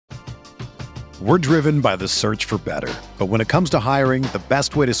We're driven by the search for better. But when it comes to hiring, the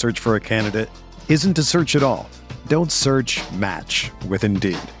best way to search for a candidate isn't to search at all. Don't search, match with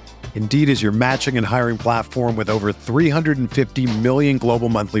Indeed. Indeed is your matching and hiring platform with over 350 million global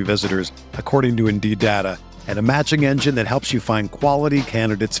monthly visitors, according to Indeed data, and a matching engine that helps you find quality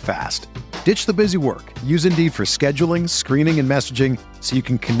candidates fast. Ditch the busy work. Use Indeed for scheduling, screening, and messaging so you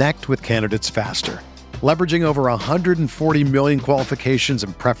can connect with candidates faster. Leveraging over 140 million qualifications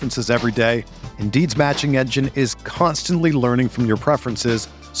and preferences every day, Indeed's matching engine is constantly learning from your preferences,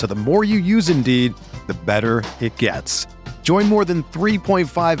 so the more you use Indeed, the better it gets. Join more than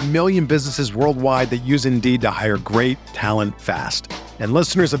 3.5 million businesses worldwide that use Indeed to hire great talent fast. And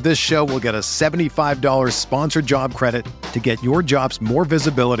listeners of this show will get a $75 sponsored job credit to get your jobs more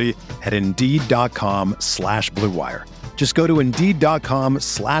visibility at Indeed.com/Blue Wire. Just go to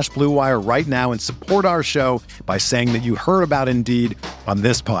Indeed.com/Blue Wire right now and support our show by saying that you heard about Indeed on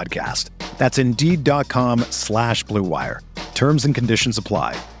this podcast. That's Indeed.com/Blue Wire. Terms and conditions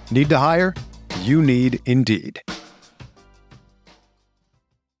apply. Need to hire? You need Indeed.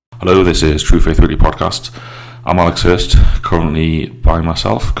 Hello, this is True Faith Weekly Podcast. I'm Alex Hurst, currently by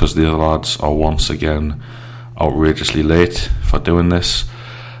myself because the other lads are once again outrageously late for doing this.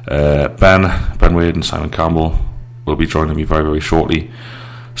 Ben Wade and Simon Campbell will be joining me very, very shortly.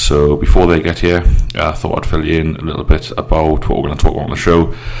 So before they get here, I thought I'd fill you in a little bit about what we're going to talk about on the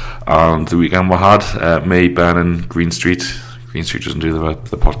show. And the weekend we had, me, Ben and Green Street doesn't do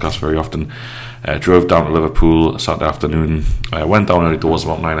the podcast very often. Drove down to Liverpool Saturday afternoon. Went down early doors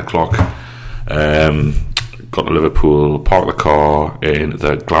about 9 o'clock. Got to Liverpool, parked the car in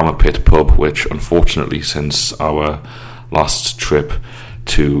the Glamour Pit pub, which unfortunately since our last trip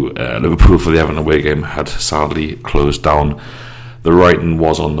to Liverpool for the Everton away game had sadly closed down. The writing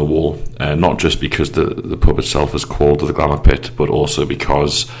was on the wall, not just because the pub itself is called the Glamour Pit, but also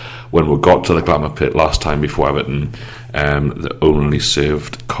because when we got to the Glamour Pit last time before Everton, they only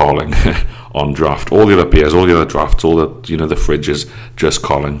served Carling on draft. All the other beers, all the other drafts, all the the fridges, just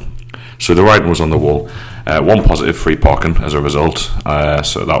Carling. So the writing was on the wall. One positive, free parking as a result.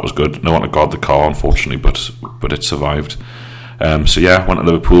 So that was good. No one to guard the car, unfortunately, but it survived. So yeah, went to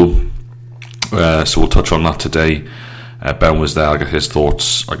Liverpool. So we'll touch on that today. Ben was there. I'll get his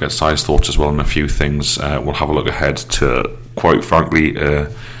thoughts. I'll get Si's thoughts as well on a few things. We'll have a look ahead to, quite frankly,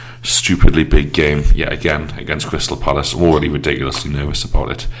 stupidly big game yet again against Crystal Palace. I'm already ridiculously nervous about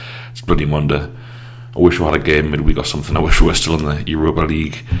it. It's bloody Monday. I wish we had a game midweek or something. I wish we were still in the Europa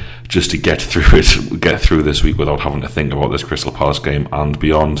League just to get through this week without having to think about this Crystal Palace game and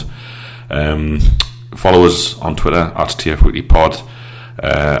beyond. Follow us on Twitter at TFWeeklyPod.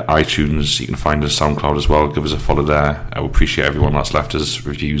 iTunes, you can find us SoundCloud as well. Give us a follow there. I appreciate everyone that's left us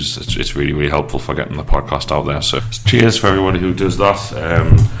reviews. It's really, really helpful for getting the podcast out there. So cheers for everyone who does that.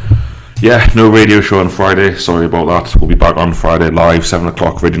 No radio show on Friday. Sorry about that. We'll be back on Friday live 7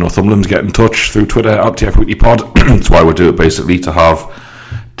 o'clock. Radio Northumberland. Get in touch through Twitter at TFWeeklyPod. That's why we do it, basically, to have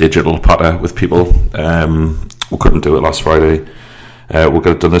digital patter with people. We couldn't do it last Friday. We'll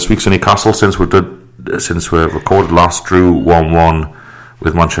get it done this week. So Newcastle, since we recorded last, drew 1-1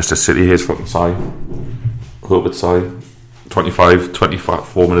 with Manchester City. Here's fucking Si. Hope it's Si.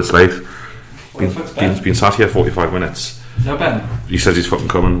 24 minutes late. Been sat here 45 minutes. No, Ben. He says he's fucking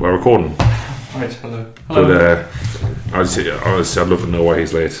coming. We're recording. Right, hello. But honestly, I'd love to know why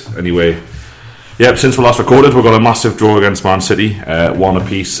he's late. Anyway, since we last recorded, we've got a massive draw against Man City, 1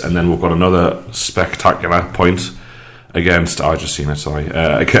 apiece, and then we've got another spectacular point against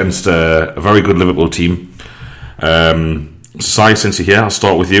against a very good Liverpool team. Si, since you're here, I'll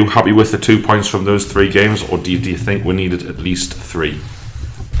start with you. Happy with the 2 points from those 3 games, or do you think we needed at least 3?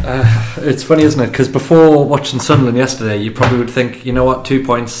 It's funny, isn't it? Because before watching Sunderland yesterday, you probably would think, 2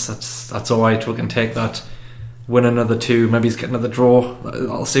 points, that's all right. We can take that. Win another 2, maybe he's getting another draw.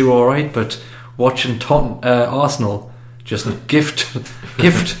 I'll see we're all right. But watching Arsenal just gift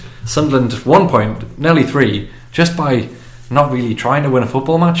Sunderland 1 point, nearly 3, just by not really trying to win a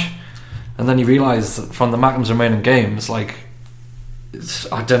football match. And then you realise that from the Mackems remaining games, I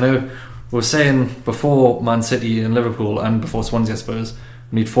don't know. We were saying before Man City and Liverpool and before Swansea, I suppose,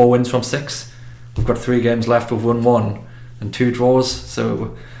 we need 4 wins from 6. We've got 3 games left. We've won 1 and 2 draws.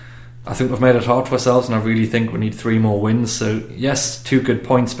 So I think we've made it hard for ourselves, and I really think we need 3 more wins. So yes, 2 good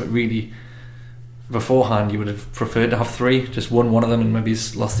points, but really beforehand you would have preferred to have 3, just won one of them and maybe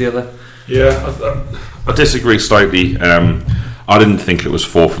lost the other. Yeah, I disagree slightly. I didn't think it was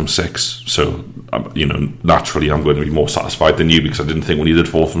 4 from 6, so naturally I'm going to be more satisfied than you because I didn't think we needed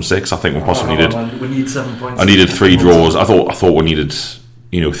 4 from 6. I think we possibly we need 7 points. I needed 3 draws. I thought we needed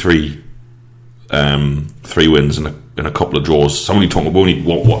 3 wins and and a couple of draws. So we're only talking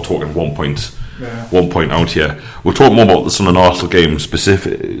 1 point. Yeah. 1 point out here. We'll talk more about the Sunderland Arsenal game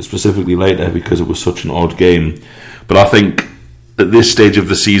specifically later because it was such an odd game. But I think at this stage of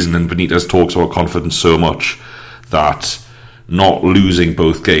the season, and Benitez talks about confidence so much, that not losing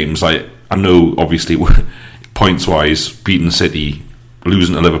both games, I know obviously points wise, beating City,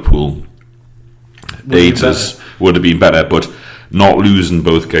 losing to Liverpool would have been better, but not losing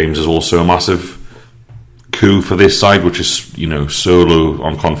both games is also a massive coup for this side, which is, you know, so low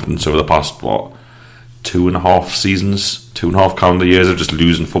on confidence over the past 2.5 calendar years of just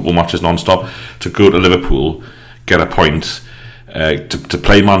losing football matches non-stop, to go to Liverpool, get a point, to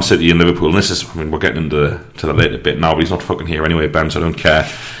play Man City and Liverpool. And this is, I mean, we're getting into the later bit now, but he's not fucking here anyway, Ben, so I don't care.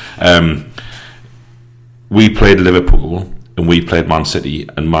 We played Liverpool and we played Man City,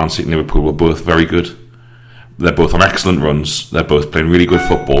 and Man City and Liverpool were both very good. They're both on excellent runs. They're both playing really good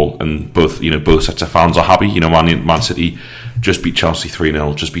football, and both sets of fans are happy. You know, Man City just beat Chelsea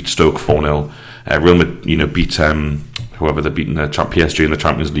 3-0, just beat Stoke 4-0. Real Madrid, beat whoever they're beating, PSG in the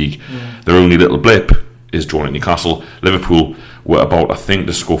Champions League. Their only little blip is drawn at Newcastle. Liverpool were about, I think,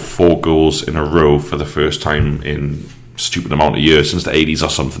 to score 4 goals in a row for the first time in a stupid amount of years, since the 80s or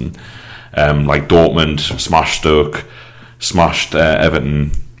something. Like Dortmund smashed Stoke, smashed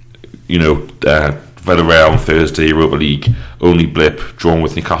Everton. Villarreal on Thursday, Europa League, only blip, drawn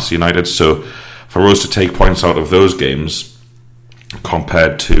with Newcastle United. So for us to take points out of those games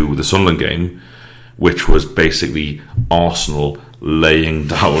compared to the Sunderland game, which was basically Arsenal laying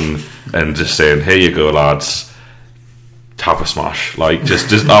down and just saying, here you go lads, have a smash, like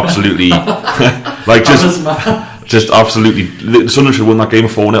just absolutely just absolutely, Sunderland should have won that game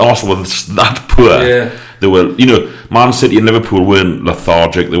 4-0. Arsenal were that poor. Yeah. They were, Man City and Liverpool weren't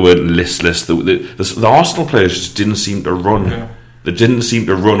lethargic, they weren't listless. The Arsenal players just didn't seem to run. Yeah. They didn't seem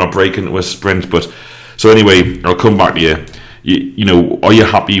to run or break into a sprint. But so anyway, I'll come back to you. Are you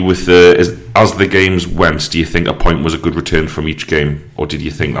happy with as the games went? Do you think a point was a good return from each game, or did you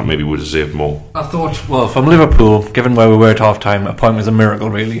think that maybe we deserved more? I thought, well, from Liverpool, given where we were at half time, a point was a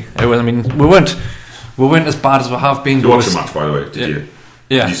miracle. Really, it was. I mean, we weren't as bad as we have been. You watched the match, by the way? Did you?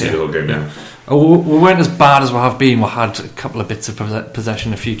 Yeah. Did you see the whole game? Yeah. We weren't as bad as we have been. We had a couple of bits of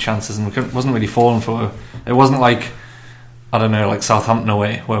possession, a few chances, and we wasn't really falling for it. It wasn't like, I don't know, like Southampton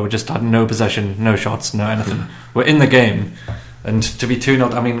away, where we just had no possession, no shots, no anything. We're in the game, and to be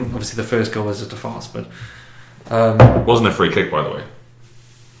 2-0, I mean, obviously the first goal was just a farce, but wasn't a free kick, by the way.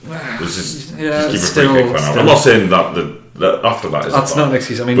 It was just keep a free kick. I'm not saying that after that is that's not an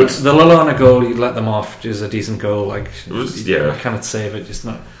excuse. I mean, the Lallana goal, you let them off, is a decent goal. Like, you cannot save it. Just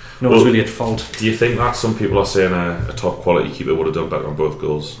not. No one's really at fault. Do you think that some people are saying a top quality keeper would have done better on both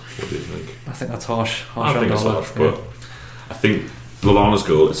goals? What do you think? I think that's harsh. I think it's harsh, but I think Lallana's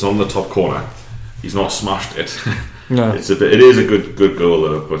goal, it's on the top corner. He's not smashed it. No, it is a good goal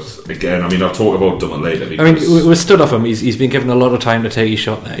though. But again, I mean, I'll talk about Dummett later. I mean, we stood off him. He's been given a lot of time to take his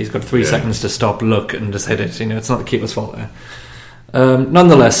shot there. He's got 3 seconds to stop, look, and just hit it. It's not the keeper's fault there.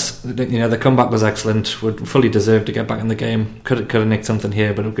 Nonetheless, the comeback was excellent. Would fully deserve to get back in the game. Could have nicked something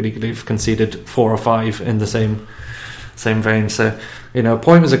here, but could have conceded 4 or 5 in the same vein. So, a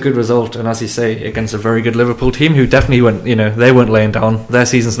point was a good result, and as you say, against a very good Liverpool team who definitely went. They weren't laying down. Their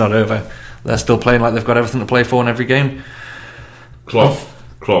season's not over. They're still playing like they've got everything to play for in every game.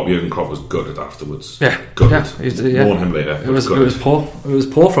 Jurgen Klopp was gutted afterwards. Yeah, gutted. More on him later. It was poor. It was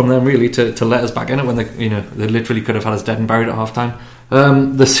poor from them really to let us back in it when they literally could have had us dead and buried at half time.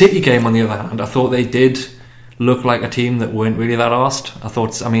 The City game, on the other hand, I thought they did look like a team that weren't really that arsed. I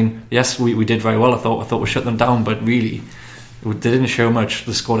thought, yes, we did very well. I thought we shut them down, but really they didn't show much.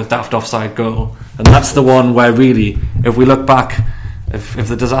 They scored a daft offside goal, and that's the one where really, if we look back, if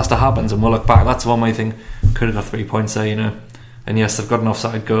the disaster happens and we'll look back, that's the one where I think could have got 3 points there, And yes, they've got an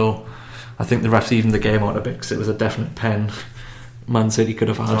offside goal. I think the refs evened the game out a bit because it was a definite pen Man City could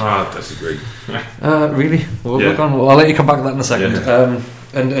have had. I disagree. Really? Look on. I'll let you come back to that in a second. Yeah.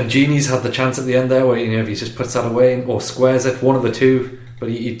 And Gini's had the chance at the end there where if he just puts that away or squares it, one of the two, but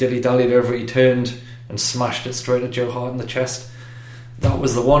he dilly-dallied over it, he turned and smashed it straight at Joe Hart in the chest. That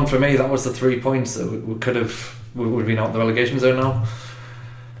was the one for me. That was the 3 points that we could have. We would have been out in the relegation zone now.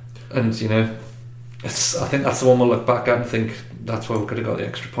 And I think that's the one we'll look back at and think that's where we could have got the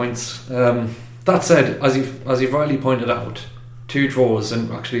extra points. That said, as you've rightly pointed out, 2 draws, and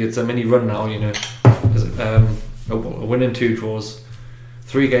actually it's a mini run now. A win and 2 draws,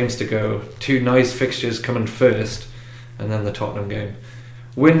 3 games to go, 2 nice fixtures coming first, and then the Tottenham game.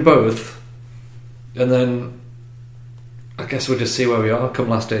 Win both, and then I guess we'll just see where we are come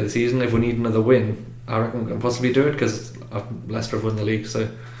last day of the season. If we need another win, I reckon we can possibly do it because Leicester have won the league. So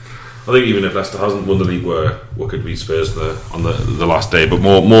I think even if Leicester hasn't won the league, what could be Spurs on the last day, but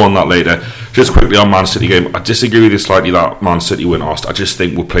more on that later. Just quickly on Man City game, I disagree with you slightly that Man City win Ast. I just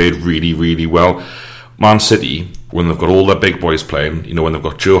think we played really, really well. Man City, when they've got all their big boys playing, when they've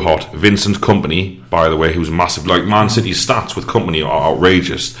got Joe Hart, Vincent Kompany, by the way, who's massive. Like Man City's stats with Kompany are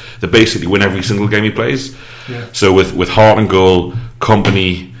outrageous. They basically win every single game he plays. Yeah. So with Hart and goal,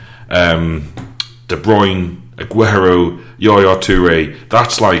 Kompany, De Bruyne, Aguero, Yaya Toure,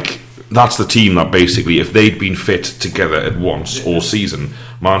 that's the team that basically, if they'd been fit together at once all season,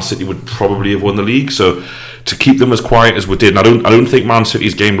 Man City would probably have won the league. So to keep them as quiet as we did, and I don't think Man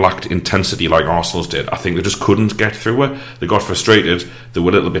City's game lacked intensity like Arsenal's did. I think they just couldn't get through it. They got frustrated. They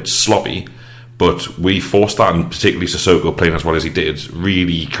were a little bit sloppy, but we forced that, and particularly Sissoko playing as well as he did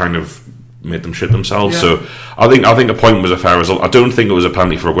really kind of made them shit themselves. Yeah. So I think a point was a fair result. I don't think it was a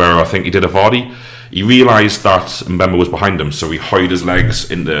penalty for Aguero. I think he did a Vardy. He realised that Mbemba was behind him, so he hoid his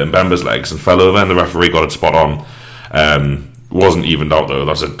legs into Mbemba's legs and fell over, and the referee got it spot on. Wasn't evened out though.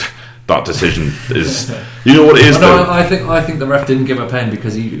 That decision is, what it is. No, I think the ref didn't give a pen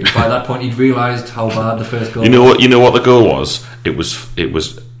because by that point he'd realised how bad the first goal. Was. You know what the goal was? It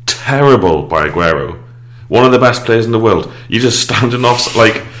was terrible by Aguero, one of the best players in the world. You're just standing off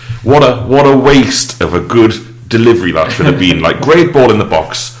what a waste of a good delivery that should have been. Great ball in the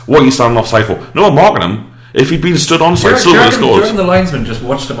box. What are you standing offside for? No one marking him. If he'd been stood onside, still would have scored. The linesman just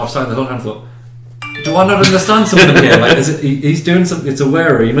watched him offside the whole time and thought, do I not understand something here? He's doing something. It's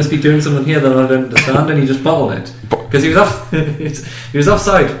Aguero. He must be doing something here that I don't understand, and he just bottled it because he was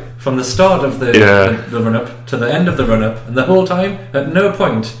offside from the start of the run up to the end of the run up, and the whole time at no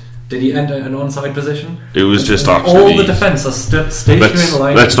point did he enter an onside position. It was just absolutely... All the defence are stationary in the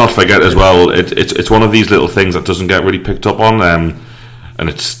line. Let's not forget as well, it's one of these little things that doesn't get really picked up on, and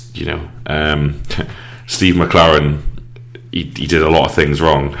it's, Steve McLaren, he did a lot of things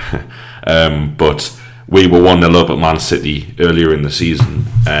wrong, but we were 1-0 up at Man City earlier in the season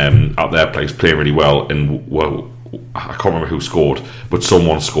at their place, playing really well, and I can't remember who scored, but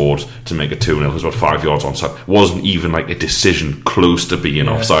someone scored to make it 2-0. It was about 5 yards onside. Wasn't even a decision close to being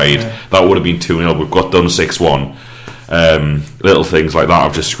offside. Yeah. That would have been 2-0. We've got done 6-1. Little things like that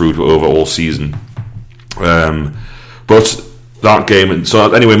have just screwed over all season. But that game, and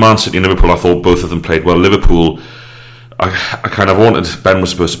so anyway, Man City and Liverpool, I thought both of them played well. Liverpool, I kind of wanted, Ben was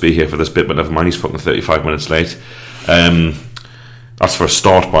supposed to be here for this bit, but never mind, he's fucking 35 minutes late. That's for a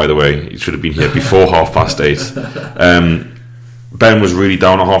start, by the way. He should have been here before 8:30. Ben was really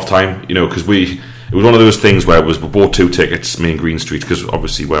down at half time, because it was one of those things where we bought 2 tickets, me and Green Street, because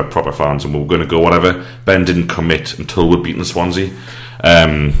obviously we're proper fans and we were going to go whatever. Ben didn't commit until we'd beaten Swansea.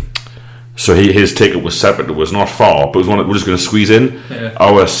 So his ticket was separate. It was not far, but it was one that we're just going to squeeze in. Yeah.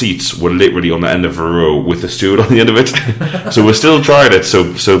 Our seats were literally on the end of a row with the steward on the end of it. So we're still trying it.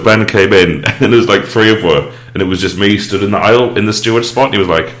 So Ben came in, and there was 3 of us, and it was just me stood in the aisle in the steward spot. And he was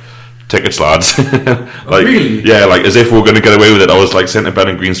like, "Tickets, lads." Really? Yeah, as if we were going to get away with it. I was saying to Ben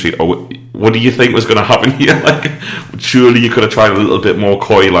and Green Street, "Oh, what do you think was going to happen here? Surely you could have tried a little bit more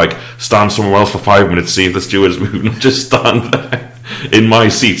coy, stand somewhere else for 5 minutes, see if the steward's moving, not just stand there in my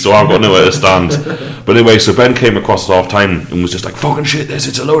seat, so I've got nowhere to stand." But anyway, so Ben came across at half time and was just "Fucking shit,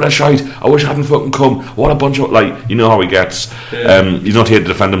 it's a load of shite. I wish I hadn't fucking come. What a bunch of..." you know how he gets. Yeah. He's not here to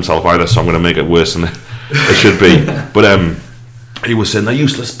defend himself either, so I'm going to make it worse than it should be. But he was saying, "They're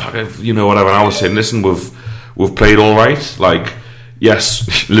useless pack of, whatever," and I was saying, "Listen, we've played all right.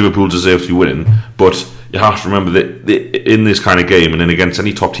 Yes, Liverpool deserve to be winning, but you have to remember that in this kind of game, and then against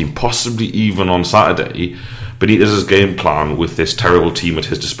any top team, possibly even on Saturday, Benitez's game plan with this terrible team at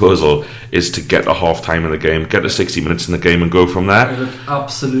his disposal is to get a half time in the game, get to 60 minutes in the game, and go from there." I looked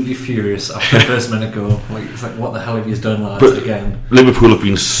absolutely furious after the first minute goal. It's what the hell have you done, lads? But again, Liverpool have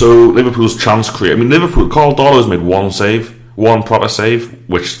been Liverpool's chance create. Liverpool. Carl Darlow's made one proper save,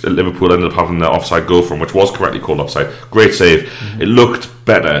 which Liverpool ended up having the offside goal from, which was correctly called offside. Great save. Mm-hmm. It looked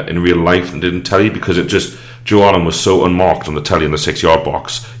better in real life than did in telly, because Joe Allen was so unmarked on the telly in the 6-yard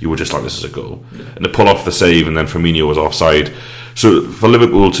box, you were just this is a goal. Yeah. And to pull off the save, and then Firmino was offside. So for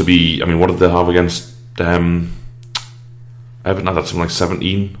Liverpool to be, what did they have against Everton? Had something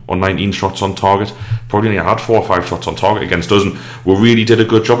 17 or 19 shots on target. Probably only had 4 or 5 shots on target against us, and we really did a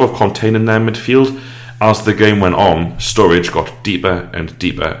good job of containing their midfield. As the game went on, Sturridge got deeper and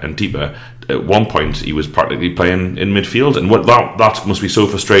deeper and deeper. At one point, he was practically playing in midfield, and that must be so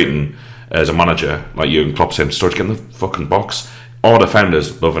frustrating as a manager, Jurgen Klopp saying, "Sturridge, get in the fucking box." Our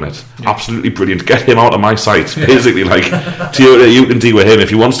defenders loving it. Yeah. Absolutely brilliant. Get him out of my sight. Basically, you can deal with him if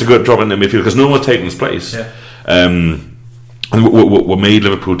he wants to go drop into midfield, because no one's taking his place. Yeah. And we made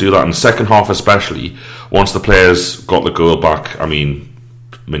Liverpool do that in the second half, especially once the players got the goal back.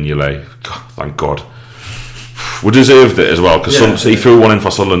 Mignolet. Thank God. We deserved it as well because he threw one in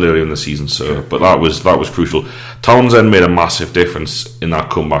for Sunderland earlier in the season. So, but that was crucial. Townsend made a massive difference in that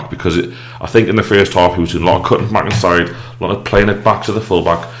comeback because I think in the first half he was doing a lot of cutting back inside, a lot of playing it back to the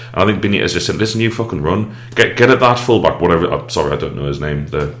fullback. And I think Benitez just said, "Listen, you fucking run, get at that fullback, whatever." Sorry, I don't know his name.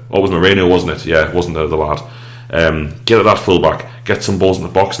 It was Moreno, wasn't it? Yeah, it wasn't the lad. Get at that fullback, get some balls in the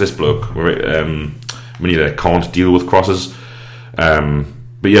box. This bloke, Mignolet, can't deal with crosses.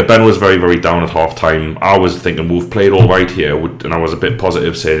 But yeah, Ben was very, very down at half time. I was thinking we've played all right here, and I was a bit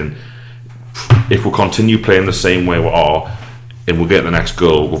positive, saying if we continue playing the same way we are and we'll get the next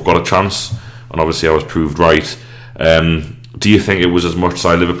goal, we've got a chance. And obviously I was proved right. Do you think it was as much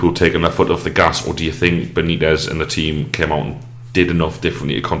by Liverpool taking their foot off the gas, or do you think Benitez and the team came out and did enough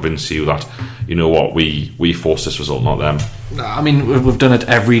differently to convince you that, you know what, we forced this result, not them? I mean, we've done it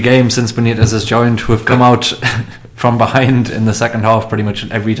every game since Benitez has joined. We've come out from behind in the second half pretty much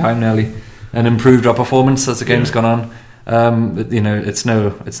every time nearly, and improved our performance as the game's gone on. But, you know, it's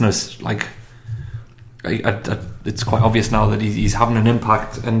like it's quite obvious now that he's having an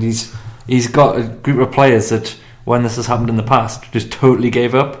impact, and he's got a group of players that, when this has happened in the past, just totally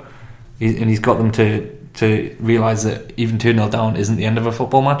gave up, and he's got them to realise that even 2-0 down isn't the end of a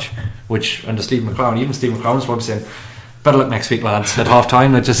football match. Which, under Steve McClaren, even Steve McClaren was probably saying, better luck next week, lads, at half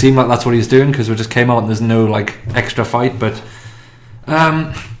time. It just seemed like that's what he was doing, because we just came out and there's no like extra fight. But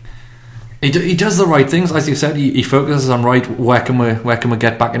he does the right things, as you said. He focuses on where can we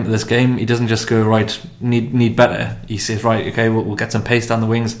get back into this game. He doesn't just go right, need better. He says, right, okay, we'll get some pace down the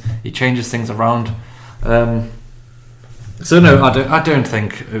wings. He changes things around. So no, I don't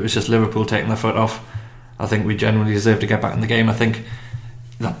think it was just Liverpool taking their foot off. I think we genuinely deserve to get back in the game. I think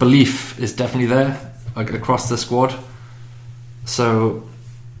that belief is definitely there, like, across the squad. So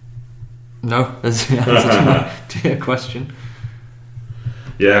no, that's the answer to your question.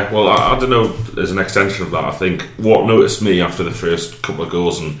 Yeah, well, I don't know, as an extension of that, I think what noticed me after the first couple of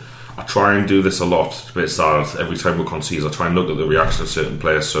goals, and I try and do this a lot, it's a bit sad, every time we concede I try and look at the reaction of certain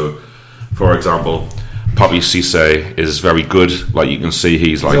players. So, for example, Papi Cisse is very good. Like, you can see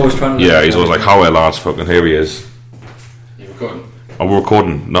he's like, he's always like, how are lads, fucking here he is. You recording? Oh, we're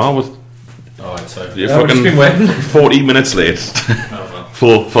recording. No, alright, so you're fucking just been 40 minutes late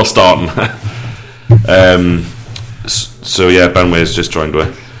for starting. So yeah, Ben Ware's just joined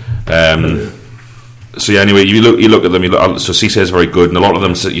with. So yeah, anyway, you look at them. So Cisse is very good, and a lot of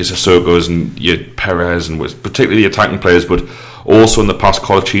them, your Sissokos and your Perez, and particularly the attacking players, but also in the past,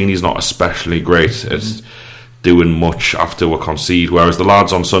 Colaccini's not especially great at doing much after we concede. Whereas the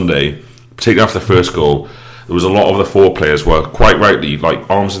lads on Sunday, particularly after the first goal, there was a lot of the forward players were quite rightly like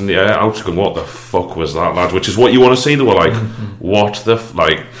arms in the air, out going, what the fuck was that, lad? Which is what you want to see. They were like, what the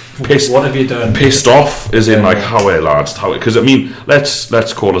pissed, what have you done? Pissed off, as in like, how are lads? Because I mean,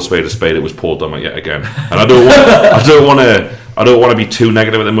 let's call a spade a spade. It was Paul Dummett yet again, and I don't want to be too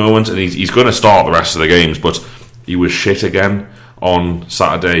negative at the moment. And he's going to start the rest of the games, but he was shit again on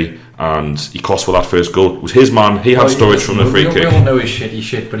Saturday, and he cost for that first goal. It was his man. He had storage from the free kick. We all know he's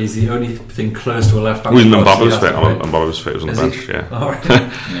shit, but he's the only thing close to a left back. Well, Mbappe's fit. Mbappe's fit was on the bench. Yeah. All right.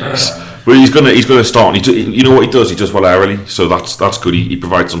 But he's gonna start. And you know what he does? He does well early, so that's good. He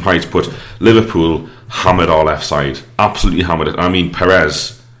provides some height. But Liverpool hammered our left side, absolutely hammered it. I mean,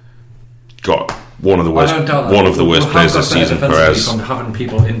 Perez got one of the worst players this season. Perez, from having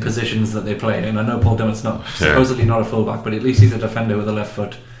people in positions that they play, and I know Paul Dummett's supposedly not a fullback, but at least he's a defender with a left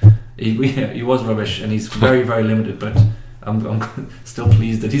foot. He was rubbish, and he's very, very limited, but I'm still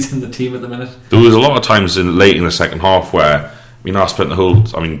pleased that he's in the team at the minute. There was a lot of times late in the second half where, I spent the whole,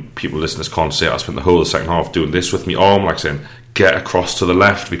 people listening to this can't say it, I spent the whole of the second half doing this with my arm, like saying, get across to the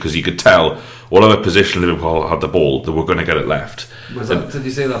left, because you could tell whatever position Liverpool had the ball, they were going to get it left. Did you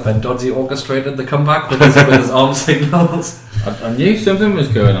say that Ben Doddsy orchestrated the comeback with his arm signals? I knew something was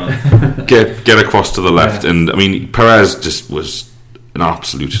going on. Get across to the left, and Perez just was an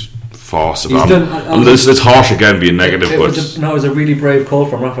absolute farce. It's harsh again being negative, it was a really brave call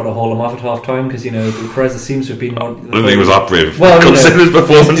from Rafa to haul him off at half time, because Perez seems to have been. I don't think it was that brave. Consider his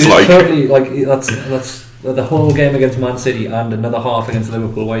performance totally that's the whole game against Man City and another half against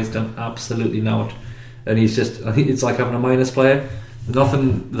Liverpoul, where he's done absolutely naught, and he's just, I think it's like having a minus player.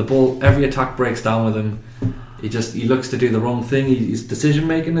 Nothing. The ball, every attack breaks down with him. He looks to do the wrong thing. His decision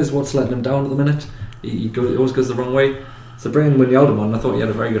making is what's letting him down at the minute. He always goes the wrong way. So bringing Wijnaldum on, I thought he had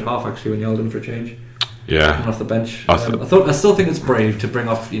a very good half actually. Wijnaldum for a change. Yeah, coming off the bench. I still think it's brave to bring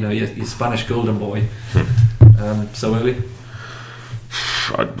off your Spanish golden boy so early.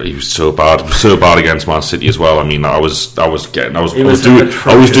 He was so bad against Man City as well. I was doing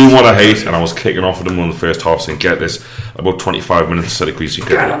what I hate, and I was kicking off at him in the first half saying, get this. about 25 minutes said Greece,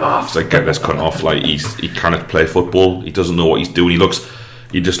 get him off. It's like, get this cunt off. Like he cannot play football. He doesn't know what he's doing.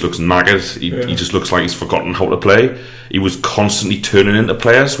 He just looks knackered. He just looks like he's forgotten how to play. He was constantly turning into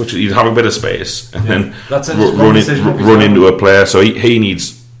players, which he'd have a bit of space and then run into a player. So he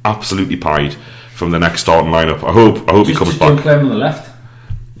needs absolutely pied from the next starting lineup. I hope he comes back. Don't play him on the left.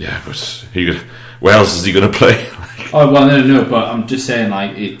 Yeah, but where else is he going to play? Oh well, no. But I'm just saying,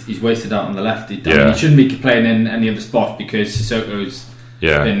 like he's wasted out on the left. He shouldn't be playing in any other spot because Sissoko's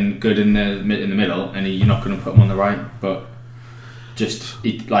been good in the middle, and you're not going to put him on the right. But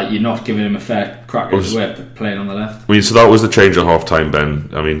you're not giving him a fair crack at the whip playing on the left. I mean, so that was the change at half time, Ben.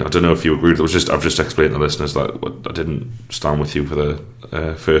 I mean, I don't know if you agreed. I've just explained to the listeners that I didn't stand with you for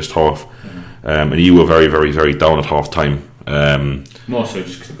the first half, and you were very, very, very down at half time. More so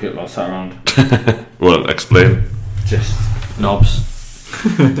just because the people are sat around. Well, explain. Just knobs.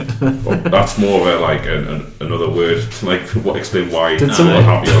 Well, that's more of another word to explain why. There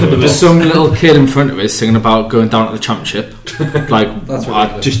was some little kid in front of us singing about going down to the championship. That's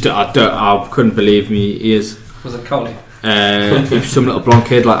I couldn't believe me ears. Was it Cowley? Some little blonde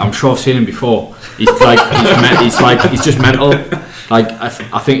kid. Like I'm sure I've seen him before. He's just mental. Like I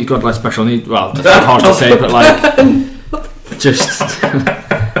think he's got special needs. Well, that's hard to say, but just.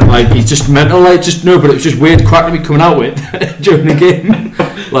 Like he's just mental, but it was just weird crap to be coming out with during the game.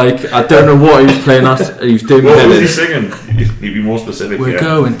 Like I don't know what he was playing at. He was doing. What was he singing? You'd be more specific. We're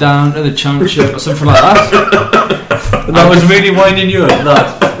going down to the championship or something like that. That was really winding you up.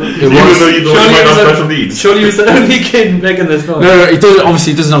 That it was. Special needs. Surely he was the only kid making this noise. No, he does.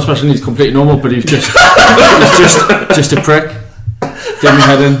 Obviously, he doesn't have special needs. Completely normal, but he's just just a prick. Did me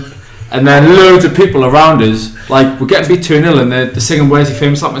head in. And then loads of people around us, like, we're getting beat 2-0 and they're singing Where's Your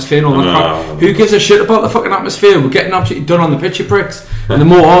Famous Atmosphere and all that crap. Who gives a shit about the fucking atmosphere? We're getting absolutely done on the pitch, you pricks. And they're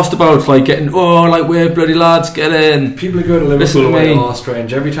more asked about, like, we're bloody lads, get in. People who go to Liverpool are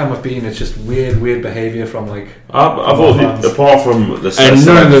strange. Every time I've been, it's just weird behaviour from, like... apart from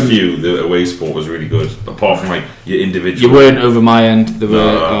the away support was really good. Apart from, like, your individual... You weren't over my end.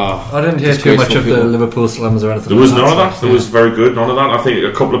 I didn't hear too much of the Liverpool slums or anything. There was none of that. There was very good, none of that. I think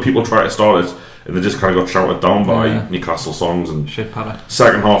a couple of people tried to start it and they just kind of got shouted down by Newcastle songs and shit panic.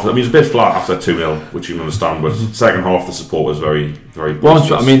 Second half, I mean, it was a bit flat after 2-0, which you can understand, but second half the support was very, very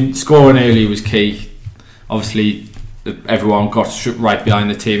positive. I mean, scoring early was key. Obviously, everyone got right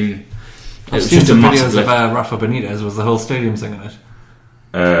behind the team. It was just a massive videos of Rafa Benitez. Was the whole stadium singing it?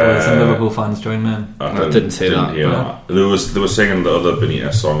 Some Liverpool fans joined in. I didn't say that. They were singing the other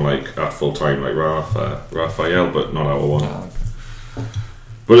Benitez song like at full time, like Raphael, but not our one. Oh, okay.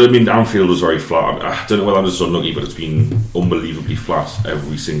 But I mean, Anfield was very flat. I don't know whether I'm just unlucky, but it's been unbelievably flat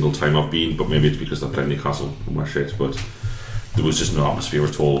every single time I've been. But maybe it's because they're playing Newcastle and my shit. But there was just no atmosphere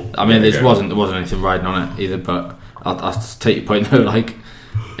at all. I mean, there wasn't anything riding on it either. But I'll take your point though. Like,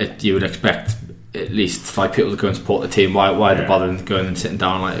 you would expect at least 5 people to go and support the team. Why are they bothering going and sitting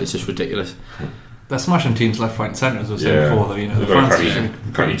down? Like, it's just ridiculous. They're smashing teams left, right, and centre, as we were saying before. Though, you know, they've got a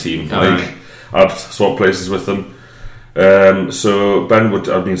cranny team. I'd swap places with them. So Ben, me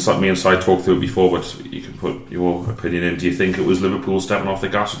and Si talked through it before, but you can put your opinion in. Do you think it was Liverpool stepping off the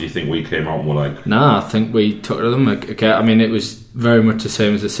gas, or do you think we came out and were like... Nah, I think we took it to them. I mean, it was very much the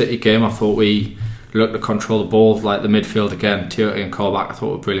same as the City game. I thought we looked to control the ball, like the midfield again. Tiote and Colback I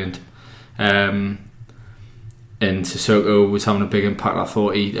thought were brilliant. And Sissoko was having a big impact. I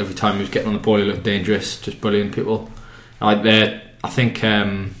thought every time he was getting on the ball he looked dangerous, just brilliant people. Like there, I think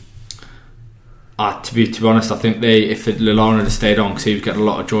to be honest, I think if Lallana had stayed on, because he was getting a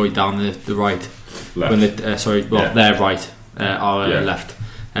lot of joy down the right left. When their right, our left.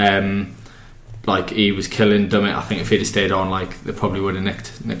 Like he was killing Dummett. I think if he'd have stayed on, like they probably would have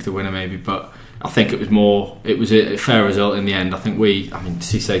nicked the winner maybe. But I think it was a fair result in the end. I think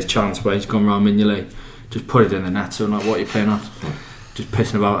Cissé's chance where he's gone round Mignolet, just put it in the net. So like, what are you playing at? Just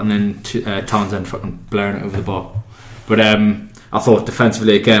pissing about, and then Townsend fucking blaring it over the bar. But I thought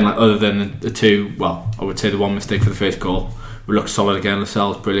defensively again, like other than the two, well, I would say the one mistake for the first goal, we looked solid again.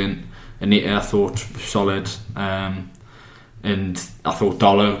 Lascelles brilliant. Anita, I thought solid. And I thought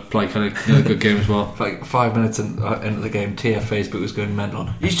Dollar played kind of a good game as well. Like 5 minutes into the game, TF Facebook was going mental.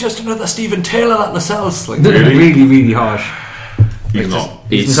 He's just another Stephen Taylor at Lascelles. Like really, really harsh. He's not.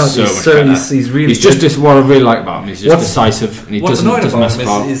 He's just what I really like about him. He's just decisive, and he doesn't mess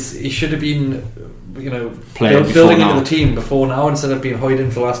about. He should have been, building into the team before now instead of being hiding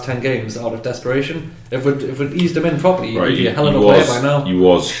for the last 10 games out of desperation. If we'd eased him in properly, he'd be a hell of a player by now. He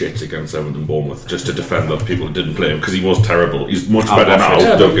was shit against Everton Bournemouth, just to defend that people didn't play him, because he was terrible. He's much better now,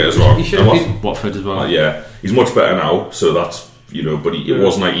 don't get us wrong. Watford as well. He's much better now, so that's you know, but it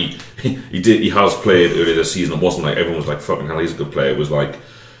wasn't like he has played earlier this season. It wasn't like everyone was like, fucking hell, he's a good player. It was like,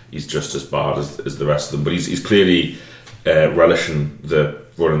 he's just as bad as the rest of them. But he's clearly relishing the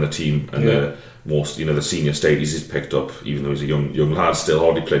running the team and the most, you know, the senior status he's picked up, even though he's a young lad, still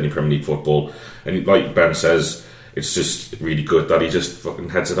hardly playing in Premier League football. And like Ben says, it's just really good that he just fucking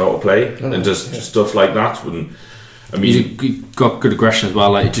heads it out of play and just stuff like that. When he's got good aggression as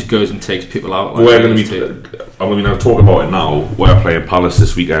well. Like, he just goes and takes people out. Like, we're going to be. I'll talk about it now. We're playing Palace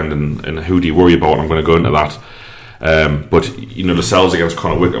this weekend, and who do you worry about? I'm going to go into that. But you know, Lascelles against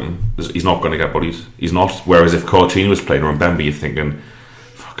Conor Wickham, he's not going to get bullied. He's not. Whereas if Cortini was playing or Mbembe, you're thinking,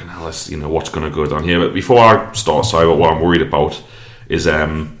 fucking hell, you know, what's going to go down here? But before I start, what I'm worried about is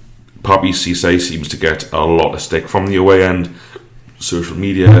Papi Cisse seems to get a lot of stick from the away end, social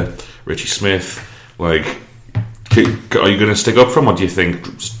media, Richie Smith. Like, are you going to stick up for him, or do you think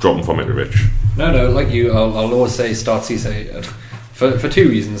drop him from Mitrovic? No, like you, I'll always say start Cisse for two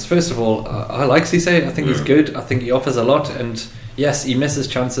reasons. First of all, I like Cisse. I think he's good. I think he offers a lot, and yes, he misses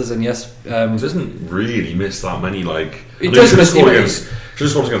chances, and yes, he doesn't really miss that many. Like, he does miss. Should have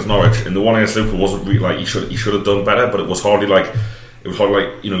scored against Norwich, and the one against Liverpool wasn't really like he should have done better, but it was hardly like. It was hardly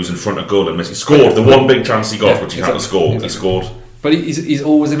like, you know, he was in front of goal and missed. He scored the one big chance he got, which he had to score. Exactly. He scored. But he's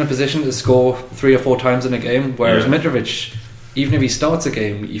always in a position to score 3 or 4 times in a game, whereas Mitrovic, even if he starts a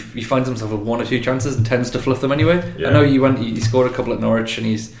game, he finds himself with 1 or 2 chances and tends to fluff them anyway. I know he scored a couple at Norwich and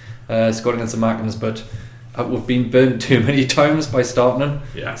he's scored against the Macans, but we've been burnt too many times by starting him.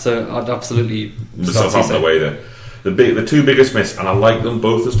 Yeah. So I'd absolutely start Southampton away there. The two biggest misses, and I like them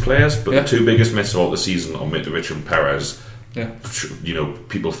both as players, but the two biggest misses of the season are Mitrovic and Perez. Yeah, you know,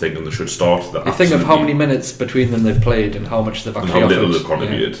 people thinking they should start. You think of how many minutes between them they've played and how much they've actually offered. How little they've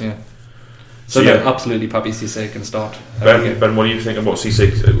contributed. Yeah. So absolutely, Papi Cisse can start. Ben, what do you think about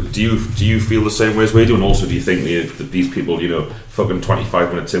Cisse? Do you feel the same way as we do? And also, do you think that these people, you know, fucking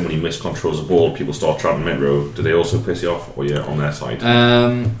 25 minutes in when he miscontrols the ball, people start chatting Mitro? Do they also piss you off, or on their side?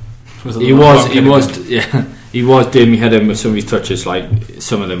 He was doing me head in with some of his touches. Like,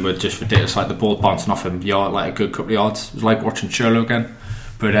 some of them were just ridiculous, like the ball bouncing off him like a good couple of yards. It was like watching Shirley again.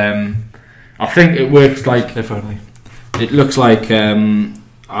 But I think it works. Like, if only. It looks like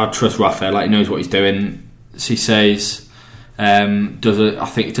I trust Rafa. Like, he knows what he's doing. Cisse's I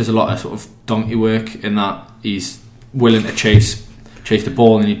think he does a lot of sort of donkey work in that he's willing to chase the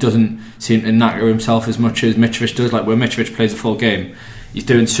ball, and he doesn't seem to knacker himself as much as Mitrovic does. Like, where Mitrovic plays a full game, he's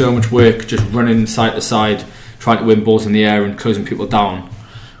doing so much work just running side to side, trying to win balls in the air and closing people down.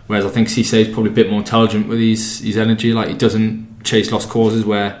 Whereas I think Cisse is probably a bit more intelligent with his energy. Like, he doesn't chase lost causes,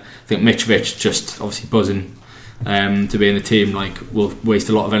 where I think Mitrovic, just obviously buzzing to be in the team, like, will waste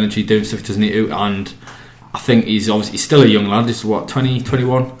a lot of energy doing stuff he doesn't need to. And I think he's still a young lad. He's 20,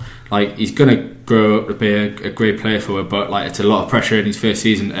 21. Like, he's going to grow up to be a great player for her, but like, it's a lot of pressure in his first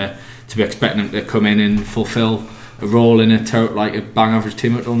season to be expecting him to come in and fulfil a role in a bang average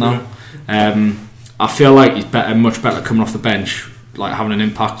team until now. I feel like he's much better coming off the bench, like having an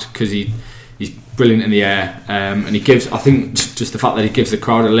impact, because he's brilliant in the air, and he gives. I think just the fact that he gives the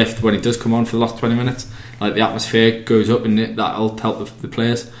crowd a lift when he does come on for the last 20 minutes, like, the atmosphere goes up, and that'll help the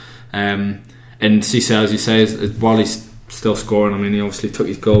players. And Cisse, as you say, while he's still scoring, I mean, he obviously took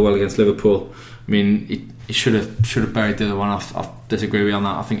his goal well against Liverpool. I mean, he should have buried the other one. I disagree with you on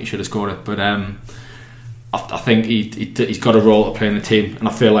that. I think he should have scored it, but I think he's got a role to play in the team, and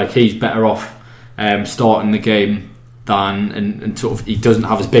I feel like he's better off starting the game than and sort of, he doesn't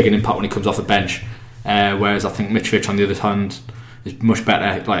have as big an impact when he comes off the bench. Whereas I think Mitrovic, on the other hand, is much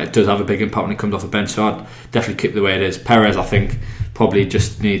better. Like, it does have a big impact when he comes off the bench. So I'd definitely keep it the way it is. Perez, I think, probably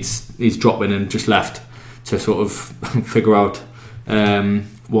just needs dropping and just left to sort of figure out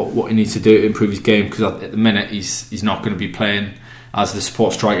what he needs to do to improve his game, because at the minute he's not going to be playing as the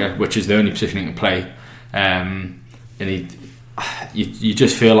support striker, which is the only position he can play. And you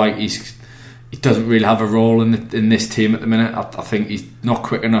just feel like he doesn't really have a role in this team at the minute. I think he's not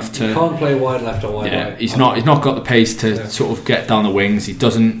quick enough to. He can't play wide left or wide right. He's not got the pace to sort of get down the wings. He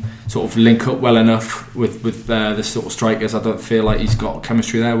doesn't sort of link up well enough with the sort of strikers. I don't feel like he's got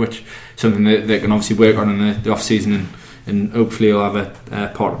chemistry there, which is something that they can obviously work on in the off season, and hopefully he'll have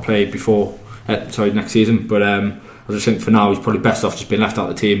a part to play next season. But I just think for now he's probably best off just being left out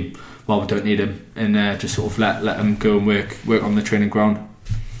of the team while we don't need him, and just sort of let him go and work on the training ground.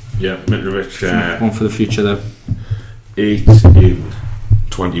 Yeah, Mitrovic. One for the future, though. 8 in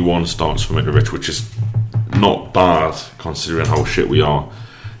 21 starts for Mitrovic, which is not bad considering how shit we are.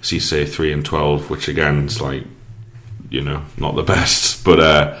 Cisse 3 in 12, which again is like, you know, not the best. But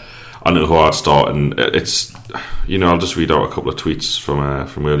I know who I'd start, and it's, you know, I'll just read out a couple of tweets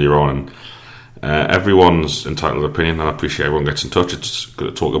from earlier on. Everyone's entitled to opinion, and I appreciate everyone gets in touch. It's good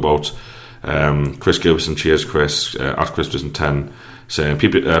to talk about. Chris Gilbertson, cheers Chris, at Chris 2010, saying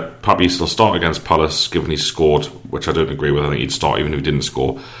Pappy still start against Palace given he scored, which I don't agree with. I think he'd start even if he didn't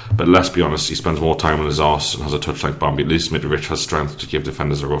score, but let's be honest, he spends more time on his arse and has a touch like Bambi. At least Mitrovic has strength to give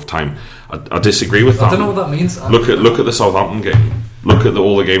defenders a rough time. I disagree with that. I don't know what that means. Look at the Southampton game. Look at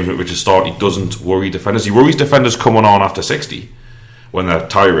all the games Mitrovic has started. He doesn't worry defenders. He worries defenders coming on after 60 when they're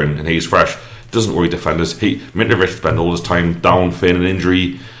tiring and he's fresh. Doesn't worry defenders. Mitrovic spends all his time down, feigning an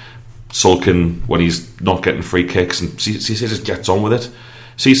injury, sulking when he's not getting free kicks, and Cisse just gets on with it.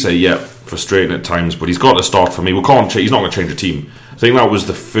 Cisse, yeah, frustrating at times, but he's got to start for me. He's not going to change the team. I think that was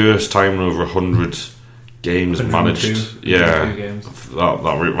the first time in over 100 games managed. Yeah,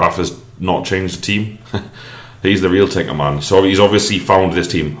 that Rafa's not changed the team. He's the real tinker man. So he's obviously found this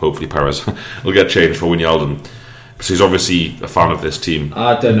team. Hopefully Perez will get changed for Wijnaldum. So he's obviously a fan of this team.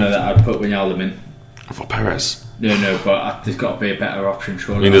 I don't know that I'd put Wijnaldum in for Perez. No, but there's got to be a better option,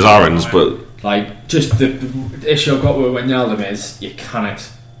 surely. I mean, there's Aarons, but like, just the issue I've got with Wijnaldum is you cannot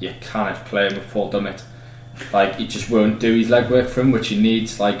play him with Paul Dummett. Like, he just won't do his legwork for him, which he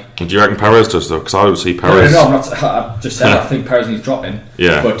needs. Like, do you reckon Perez does though? Because I would see Perez. No, I just said I think Perez needs dropping.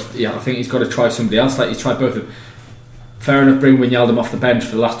 Yeah, but I think he's got to try somebody else. Like, he's tried both of them. Fair enough, bring Wijnaldum off the bench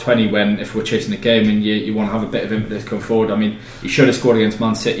for the last 20 if we're chasing a game and you want to have a bit of impetus come forward. I mean, he should have scored against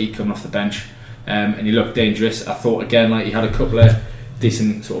Man City coming off the bench, and he looked dangerous. I thought again, like, he had a couple of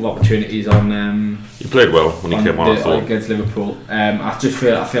decent sort of opportunities on. He played well when he came on. I thought against Liverpool. I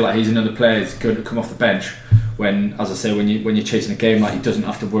feel like he's another player who's going to come off the bench when, as I say, when you're chasing a game, like, he doesn't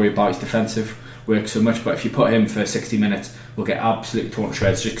have to worry about his defensive work so much. But if you put him for 60 minutes, we'll get absolutely torn to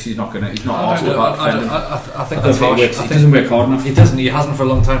shreds just because he's not Arsenal about defending. I think that's harsh. He doesn't work hard enough. He doesn't. He hasn't for a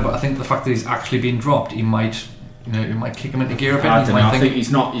long time. But I think the fact that he's actually been dropped, he might kick him into gear a bit. I don't know. I think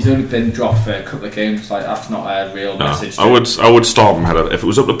he's not. He's only been dropped for a couple of games. Like, that's not a real message. I would start him if it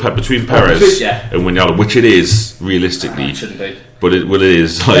was up to between Perez and Wijnaldum, which it is realistically. It shouldn't be. But it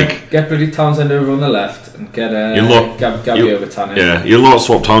is like get Billy Townsend over on the left and get Gabby over Tanner. Yeah, you'll not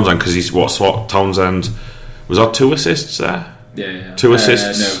swap Townsend because he's swapped Townsend. Was that 2 assists there? Yeah. 2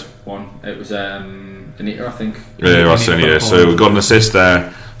 assists. No, 1. It was Anita, I think. Yeah, that's Anita. So we got an assist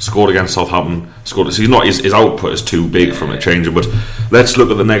there. Scored against Southampton. So he's not. His output is too big from a changer. But let's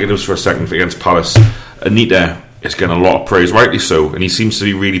look at the negatives for a second against Palace. Anita is getting a lot of praise, rightly so, and he seems to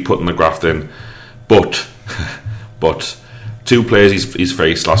be really putting the graft in. But 2 players he's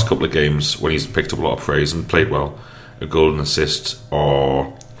faced last couple of games when he's picked up a lot of praise and played well, a golden assist,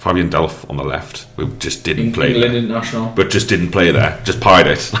 or Fabian Delph on the left, who just didn't play England there. International. But just didn't play there, just pied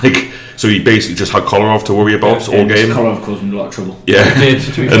it. Like, so he basically just had Kolarov to worry about all game. Kolarov caused him a lot of trouble. Yeah,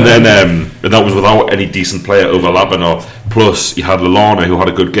 and that was without any decent player overlapping. Or plus, he had Lallana, who had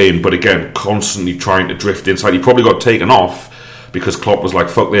a good game, but again, constantly trying to drift inside. He probably got taken off because Klopp was like,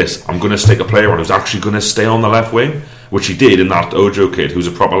 "Fuck this! I'm going to stick a player on who's actually going to stay on the left wing," which he did in that Ojo kid, who's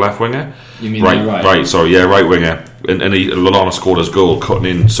a proper left winger. You mean right? Sorry, yeah, right winger. And Lallana scored his goal, cutting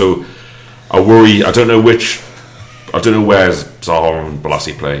in. So I worry. I don't know where Zaha and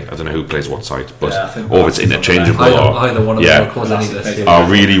Balassi play. I don't know who plays what side, but or if it's interchangeable. Either one of them will cause any of this. I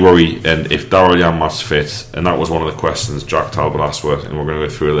really worry. And if Daryl Janmaat's fit, and that was one of the questions Jack Talbot asked for, and we're going to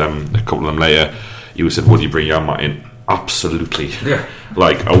go through them a couple of them later. He said, "Would you bring Janmaat in?" Absolutely. Yeah.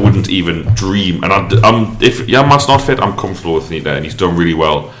 Like, I wouldn't even dream. And if Janmaat's not fit, I'm comfortable with Anita, and he's done really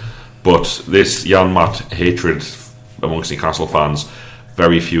well. But this Janmaat hatred amongst Newcastle fans,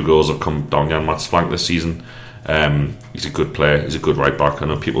 very few goals have come down Janmaat's flank this season. He's a good player. He's a good right back. I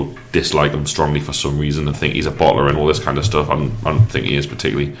know people dislike him strongly for some reason and think he's a bottler and all this kind of stuff. I don't think he is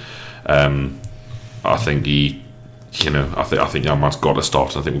particularly. I think I think Janmaat's got to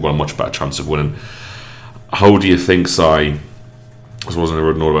start. And I think we've got a much better chance of winning. How do you think, Si? I suppose I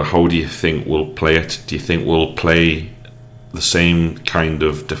wrote a note about how do you think we'll play it? Do you think we'll play the same kind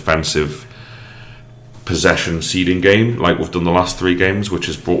of defensive possession seeding game like we've done the last 3 games, which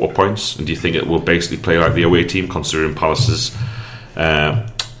has brought up points? And do you think it will basically play like the away team, considering Palace's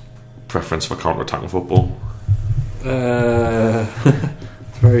preference for counter-attacking football? It's a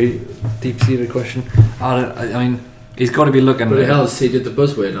very deep-seated question. I mean, he's got to be looking. But the hell has he did the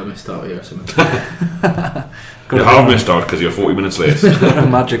buzzword I missed out here or something? You have missed out because you're 40 minutes late. A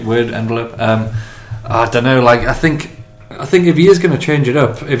magic word envelope. I don't know. Like, I think if he is going to change it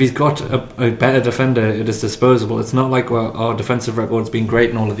up, if he's got a better defender at his disposal, it's not like our defensive record's been great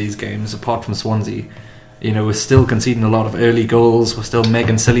in all of these games, apart from Swansea. You know, we're still conceding a lot of early goals. We're still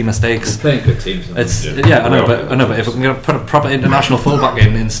making silly mistakes. We're playing good teams. I know, but if we can put a proper international fullback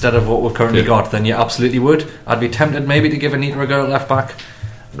in instead of what we've currently got, then you absolutely would. I'd be tempted maybe to give Anita a go at left back.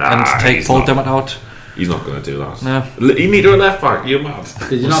 and take Paul Dummett out. He's not going to do that. No. You need a left back. You're mad.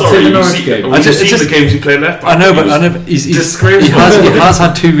 Did you not see the Norwich game? I've just seen the games he played left back. I know, but he has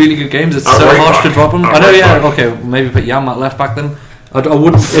had 2 really good games. It's so harsh to drop him. I know, yeah. Okay, maybe put Janmaat left back then. I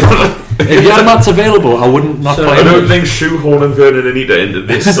wouldn't. If Janmaat's available, I wouldn't not play him. I don't think shoehorning Vernon Anita into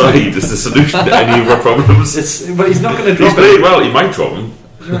this side is the solution to any of our problems. But he's not going to drop him. He's played well. He might drop him.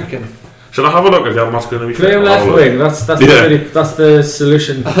 What do you reckon? Should I have a look if Janmaat's going to be play him left wing? That's the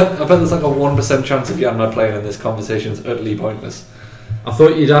solution. I bet there's like a 1% chance of Janmaat playing in this conversation. Is utterly pointless. I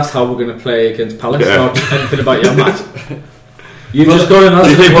thought you'd ask how we're going to play against Palace, not anything about Janmaat. You just got an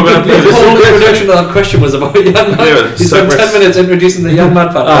answer. The whole introduction of that question was about Janmaat. He spent 10 minutes introducing the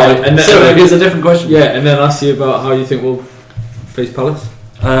Janmaat fan. So here's a different question. Yeah, and then ask you about how you think we'll face Palace.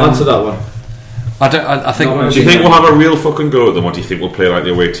 Answer that one. I think. Do you think we'll have a real fucking go at them, or do you think we'll play like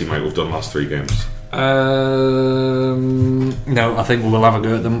the away team like we've done the last 3 games? No, I think we'll have a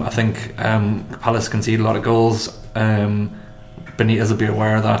go at them. I think Palace concede a lot of goals. Benitez will be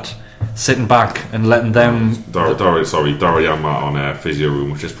aware of that. Sitting back and letting them. Dara Janmaat on physio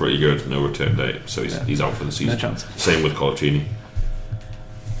room, which is pretty good. No return date, so he's out for the season. No chance. Same with Colaccini.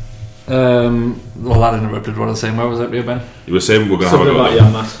 Well, that interrupted what I was saying. Where was that, Ben? You were saying we're going to have a go at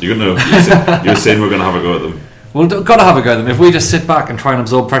them. You were saying we're going to have a go at them. Well, got to have a go at them. If we just sit back and try and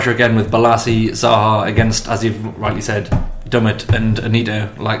absorb pressure again with Balassi, Zaha against, as you've rightly said, Dummett and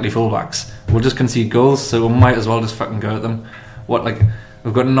Anita, likely fullbacks, we'll just concede goals. So we might as well just fucking go at them.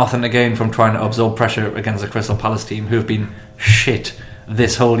 We've got nothing to gain from trying to absorb pressure against the Crystal Palace team, who have been shit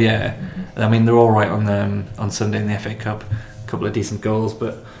this whole year. I mean, they're all right on Sunday in the FA Cup, a couple of decent goals,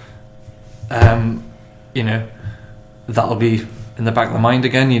 but that'll be in the back of the mind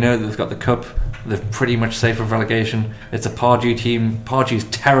again. They've got the cup, they're pretty much safe of relegation. It's a Pardew team. Pardew's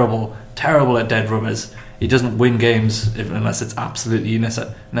terrible at dead rubbers. He doesn't win games unless it's absolutely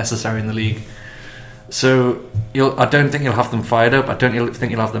necessary in the league. So I don't think you'll have them fired up. I don't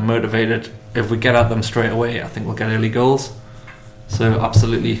think you'll have them motivated. If we get at them straight away, I think we'll get early goals. So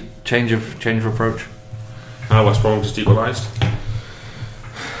absolutely change of approach. West Brom just equalised.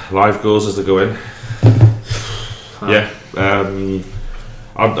 Live goals as they go in. Yeah,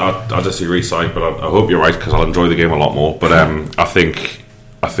 I disagree, Si, but I hope you're right because I'll enjoy the game a lot more. But I think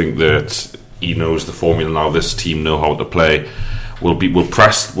that he knows the formula now. This team know how to play. We'll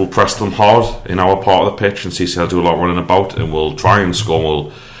press them hard in our part of the pitch, and CCL do a lot of running about, and we'll try and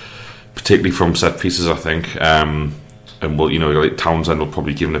score, particularly from set pieces, I think. And we'll, like Townsend will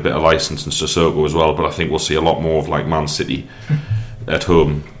probably give him a bit of license, and Sissoko as well. But I think we'll see a lot more of like Man City at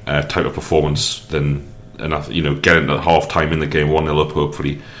home type of performance than. And getting to half time in the game 1-0 up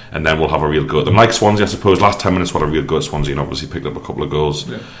hopefully, and then we'll have a real go at them. Like Swansea, I suppose. Last 10 minutes, what a real go at Swansea, and obviously picked up a couple of goals.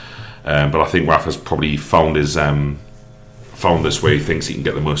 Yeah. But I think Rafa's probably found this way. He thinks he can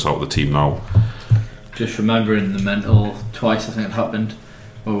get the most out of the team now. Just remembering the mental twice, I think it happened,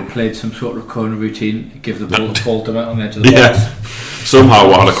 where we played some sort of corner routine, give the ball to Paul Dummett on the edge of the box. Somehow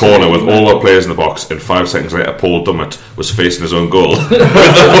we had a corner with all our players in the box, and 5 seconds later, Paul Dummett was facing his own goal with the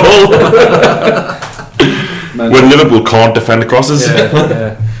ball. When Liverpool can't defend crosses. So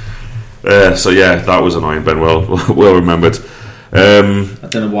that was annoying, Ben. Well remembered. I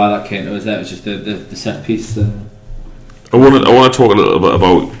don't know why that came to us. That was just the set piece. I want to talk a little bit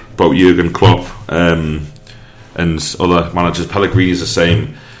about Jurgen Klopp and other managers. Pellegrini's the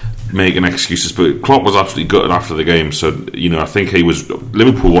same, making excuses, but Klopp was absolutely gutted after the game. So I think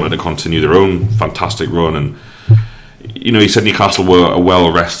Liverpool wanted to continue their own fantastic run, and he said Newcastle were a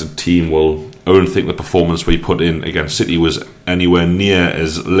well-rested team. Well, I don't think the performance we put in against City was anywhere near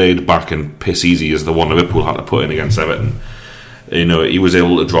as laid back and piss easy as the one Liverpool had to put in against Everton. He was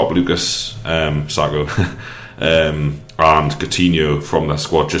able to drop Lucas Sago and Coutinho from the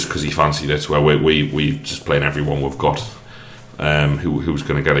squad just because he fancied it. Where we just playing everyone we've got who's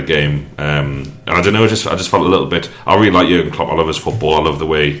going to get a game. And I don't know. I just felt a little bit. I really like Jurgen Klopp. I love his football. I love the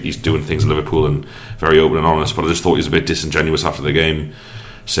way he's doing things at Liverpool and very open and honest. But I just thought he was a bit disingenuous after the game,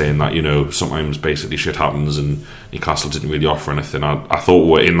 saying that sometimes basically shit happens and Newcastle didn't really offer anything. I thought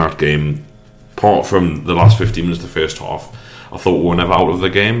we were in that game, apart from the last 15 minutes of the first half. I thought we were never out of the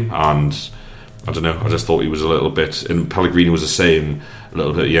game, and I don't know, I just thought he was a little bit, and Pellegrini was the same, a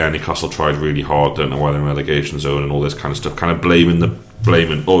little bit. Newcastle tried really hard, don't know why they're in relegation zone and all this kind of stuff, kind of blaming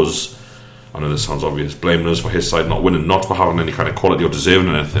us. I know this sounds obvious, blaming us for his side not winning, not for having any kind of quality or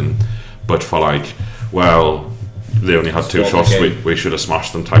deserving anything, but for they only had 2 shots, we should have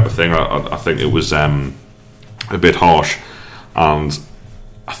smashed them type of thing. I think it was a bit harsh, and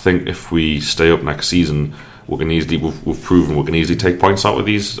I think if we stay up next season, we've proven we can easily take points out of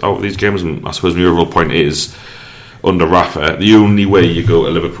these games. And I suppose my overall point is, under Rafa, the only way you go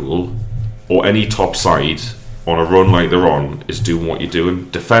to Liverpool or any top side on a run like they're on is doing what you're doing.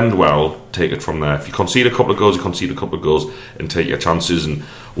 Defend well, take it from there. If you concede a couple of goals, you concede a couple of goals and take your chances. And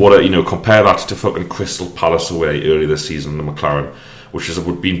compare that to fucking Crystal Palace away earlier this season in the McLaren, which has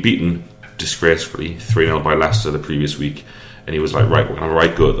been beaten disgracefully 3-0 by Leicester the previous week, and he was like, right, we're going to have a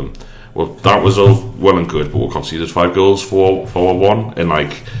right go at them. Well, that was all well and good, but we conceded 5 goals for 1, and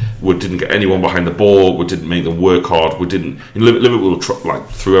we didn't get anyone behind the ball. We didn't make them work hard. Liverpool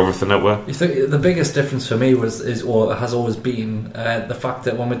threw everything out there. You think the biggest difference for me has always been the fact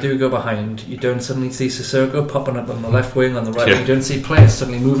that when we do go behind, you don't suddenly see Sissoko popping up on the left wing, on the right wing. You don't see players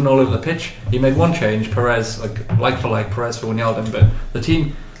suddenly moving all over the pitch. He made one change, Perez, like for Perez for Wijnaldum, but the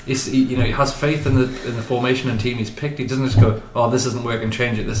team. He has faith in the formation and team he's picked. He doesn't just go, oh, this isn't working,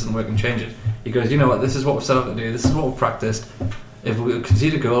 change it. This isn't working, change it. He goes, you know what? This is what we've set out to do. This is what we've practiced. If we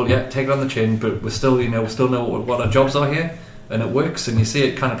concede a goal, take it on the chin. But we still know what our jobs are here, and it works. And you see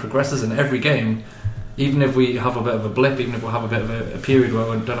it kind of progresses in every game. Even if we have a bit of a blip, even if we have a bit of a period where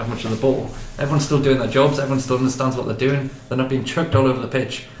we don't have much of the ball, everyone's still doing their jobs. Everyone still understands what they're doing. They're not being chucked all over the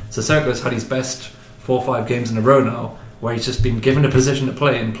pitch. Sissoko's had his best 4 or 5 games in a row now, where he's just been given a position to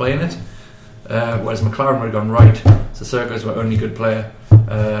play and playing it, whereas McLaren would have gone right. Sissoko's our only good player.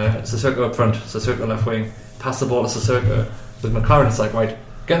 Sissoko up front, Sissoko left wing, pass the ball to Sissoko. With McLaren, it's like, right,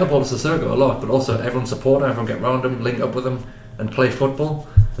 get the ball to Sissoko a lot, but also everyone support him, everyone get round him, link up with him, and play football.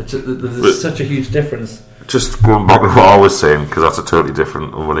 There's such a huge difference. Just going back to what I was saying, because that's a totally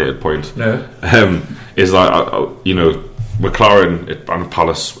different, unrelated point. No, is McLaren and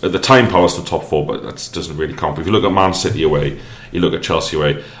Palace at the time, Palace were top 4, but that doesn't really count. If you look at Man City away, you look at Chelsea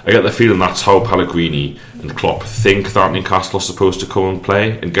away, I get the feeling that's how Pellegrini and Klopp think that Newcastle are supposed to come and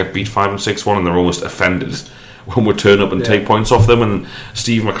play and get beat 5 and 6-1, and they're almost offended when we turn up and take points off them. And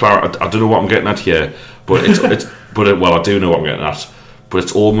Steve McLaren, I don't know what I'm getting at here, but I do know what I'm getting at, but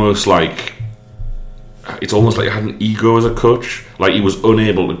it's almost like he had an ego as a coach, like he was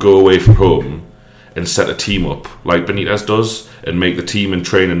unable to go away from home and set a team up like Benitez does and make the team in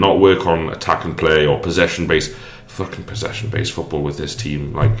training not work on attack and play or possession-based football with this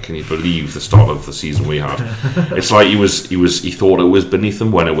team. Like, can you believe the start of the season we had? It's like he thought it was beneath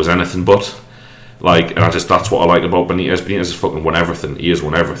him when it was anything but. Like, and that's what I like about Benitez. Benitez has fucking won everything. He has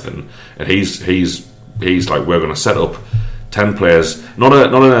won everything, and he's like, we're going to set up 10 players, not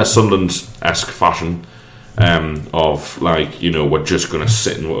in a Sunderland-esque fashion. We're just going to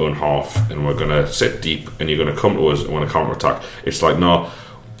sit in our own half and we're going to sit deep and you're going to come to us and want to counter attack. It's like, no,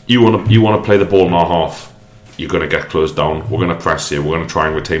 you want to play the ball in our half, you're going to get closed down. We're going to press you. We're going to try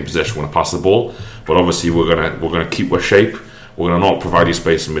and retain possession. We're going to pass the ball, but obviously we're going to keep our shape. We're going to not provide you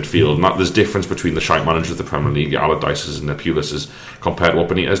space in midfield. And there's difference between the shite managers of the Premier League, the Allardyces and the Pulises, compared to what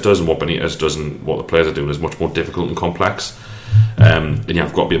Benitez does, and what Benitez does and what the players are doing is much more difficult and complex. And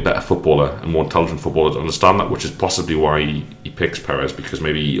you've got to be a better footballer and more intelligent footballer to understand that, which is possibly why he picks Perez, because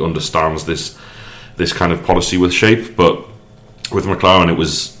maybe he understands this kind of policy with shape. But with McLaren, it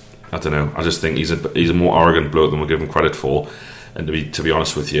was, I don't know, I just think he's a more arrogant bloke than we give him credit for. And to be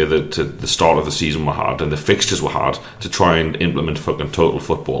honest with you, the start of the season we had and the fixtures we had to try and implement fucking total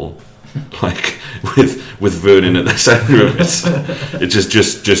football, like with Vernon at the centre of it, it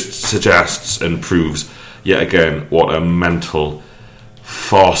just suggests and proves yet again what a mental,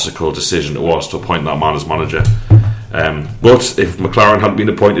 farcical decision it was to appoint that man as manager. But if McLaren hadn't been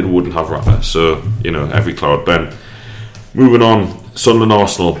appointed, we wouldn't have Rafa. So, every cloud. Ben, moving on, Sunderland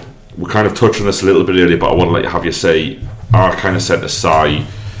Arsenal. We're kind of touching this a little bit earlier, but I want to let you have your say. I kind of said to Si,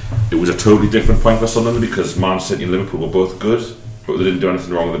 it was a totally different point for Sunderland because Man City and Liverpool were both good, but they didn't do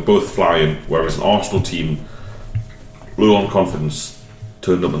anything wrong. They're both flying, whereas an Arsenal team, low on confidence,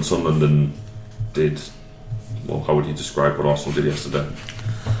 turned up in Sunderland and did, well, how would you describe what Arsenal did yesterday?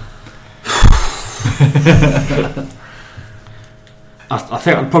 I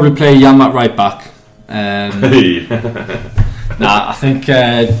think I'd probably play Jan at right back. I think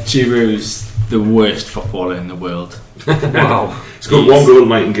Giroud's the worst footballer in the world. Wow. He's got one goal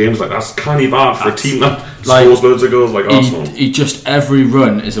night in games, like that's kind of bad for a team that scores loads of goals like Arsenal. He just, every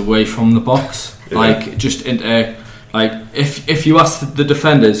run is away from the box. Yeah. Just into, if you ask the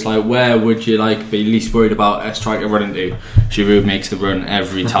defenders, where would you be least worried about a striker running to? Giroud makes the run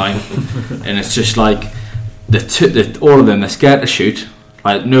every time. And it's just all of them, they're scared to shoot.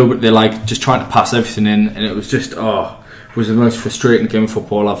 They're just trying to pass everything in, and it was just it was the most frustrating game of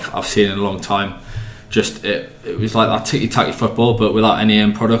football I've seen in a long time. Just it was like that ticky-tacky football, but without any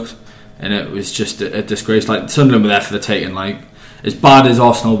end product, and it was just a disgrace. Sunderland were there for the taking. As bad as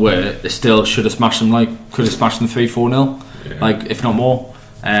Arsenal were, they still should have smashed them. Could have smashed them 3-4-0, if not more.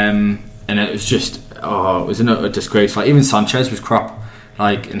 And it was just it was a disgrace. Like even Sanchez was crap.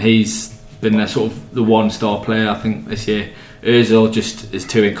 Like, and he's been the sort of the one-star player I think this year. Ozil just is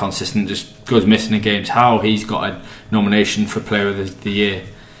too inconsistent. Just goes missing in games. How he's got a nomination for Player of the Year?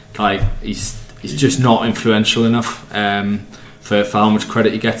 Like he's just not influential enough for how much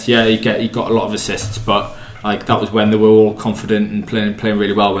credit he gets. Yeah, he got a lot of assists, but like that was when they were all confident and playing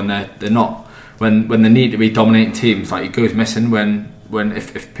really well. When they're not, when they need to be dominating teams, like he goes missing when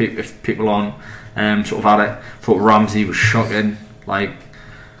if people aren't sort of at it. Thought Ramsey was shocking, like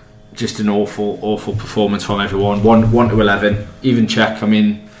just an awful performance from everyone. 1 to 11, even Czech. I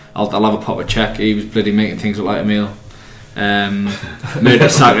mean, I'll have a pop with Czech. He was bloody making things look like a meal.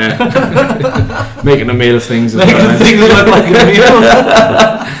 Mertesacker making a meal of things. Making things look like a meal.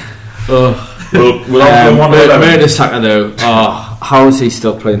 Mertesacker though, how is he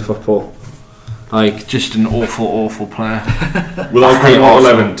still playing football? Like, just an awful player. Without going to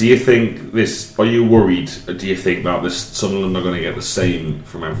 11, do you think this? Are you worried? Do you think that this Sunderland are going to get the same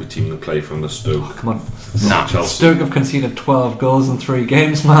from every team they play from the Stoke? Oh, come on, Chelsea. Stoke have conceded 12 goals in 3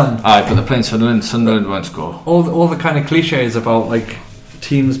 games, man. Aye, but they're playing Sunderland. Sunderland won't score. All the kind of cliches about like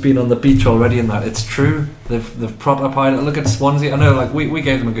teams being on the beach already and that, it's true. They've proper pied it. Look at Swansea. I know, like we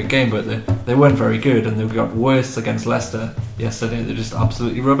gave them a good game, but they weren't very good, and they got worse against Leicester yesterday. They're just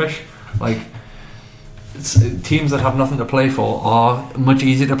absolutely rubbish. Like. Teams that have nothing to play for are much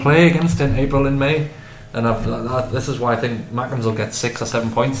easier to play against in April and May, and this is why I think Mackems will get 6 or 7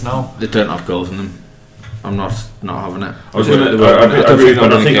 points now. They don't have goals in them. I'm not having it. I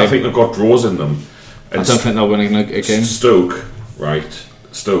think they've got draws in them. I don't think they're winning a game. Stoke,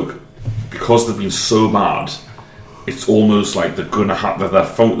 because they've been so bad, it's almost like they're going to have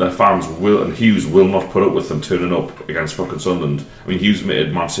their fans will, and Hughes will not put up with them turning up against fucking Sunderland. I mean, Hughes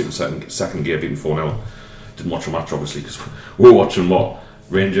admitted Man City second gear beating 4-0. Didn't watch a match obviously because we're watching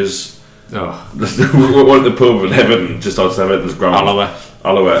Rangers. We're at the pub in Everton, just outside Everton's ground.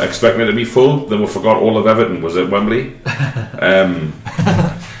 Alloa, expecting it to be full. Then we forgot all of Everton was at Wembley.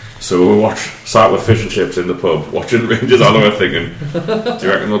 So we sat with fish and chips in the pub watching Rangers Alloa, thinking, do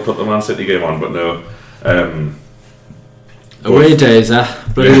you reckon they'll put the Man City game on? But no. Away days,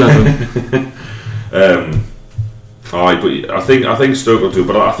 bloody love them. But I think Stoke will do,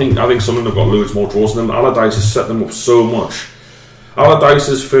 but I think Sunderland have got loads more draws than them. Allardyce has set them up so much.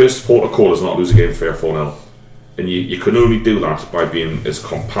 Allardyce's first port of call is not lose a game 3-4-0, and you can only do that by being as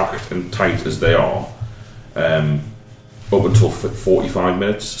compact and tight as they are up until 45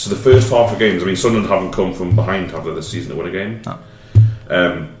 minutes. So the first half of games, I mean, Sunderland haven't come from behind after this season to win a game. No.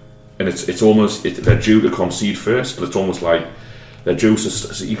 And it's almost they're due to concede first, but it's almost like they're due.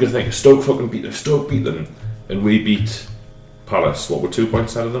 So you can think Stoke beat them, and we beat Palace. What, we're 2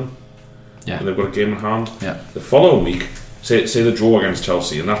 points ahead of them? Yeah. And they've got a game in hand. Yeah. The following week, say the draw against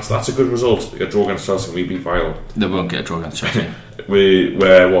Chelsea, and that's a good result. They get a draw against Chelsea, and we beat Vile. They won't get a draw against Chelsea.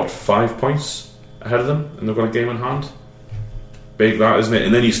 We're 5 points ahead of them, and they've got a game in hand. Big that, isn't it?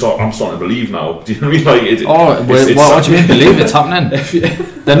 And then I'm starting to believe now. Do you know what I mean? What do you mean believe? It's happening.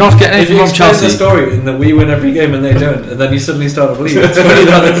 They're not getting anything from Chelsea. The story in that we win every game and they don't, and then you suddenly start to believe. It's funny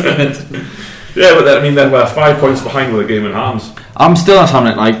that, isn't it? Yeah, but then we're 5 points behind with a game in hand. I'm still not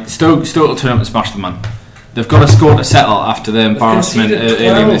having it. Like Stoke will turn up and smash them, man. They've got to score to settle after the embarrassment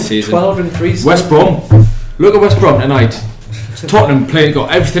early in the season. 12 and 3. West Brom. Look at West Brom tonight. Tottenham got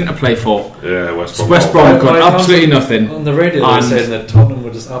everything to play for. Yeah, West Brom got absolutely nothing. On the radio, they were saying that Tottenham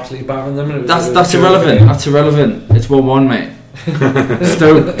were just absolutely battering them. And that's irrelevant. That's irrelevant. It's 1-1, mate.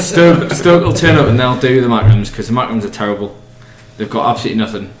 Stoke will turn up and they'll do the Mackems because the Mackems are terrible. They've got absolutely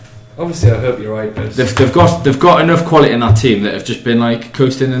nothing. Obviously, I hope you're right, but they've got enough quality in that team that have just been like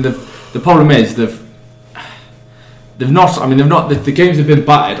coasting. And the problem is they've not. I mean, they've not. The games have been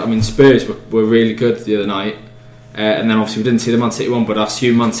battered. I mean, Spurs were really good the other night. And then obviously we didn't see the Man City one, but I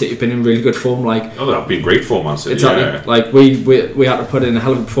assume Man City have been in really good form. Like, they've been great form, Man City. Exactly. Yeah. Like we had to put in a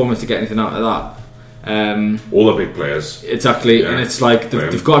hell of a performance to get anything out of that. All the big players. Exactly, yeah. And it's like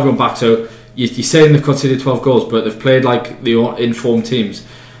they've got everyone back. So you're saying they've conceded 12 goals, but they've played like the informed teams.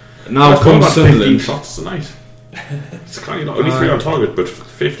 Now comes Sunderland. 15 shots tonight. It's kind of not only 3 on target, but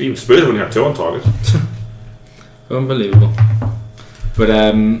 15. Spurs only had 2 on target. Unbelievable. But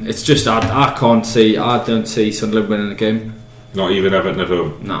it's just I don't see Sunderland winning the game. Not even Everton at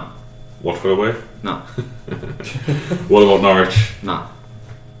home? No. Watford away? No. What about Norwich? No.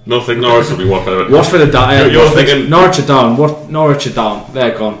 Nothing. Norwich will be Watford. Watford are down. You're thinking Norwich are down. Norwich are down.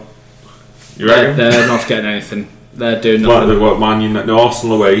 They're gone. You reckon? They're not getting anything. They're doing nothing.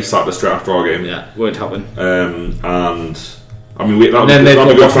 Arsenal away Saturday straight after our game. Yeah, won't happen. And I mean,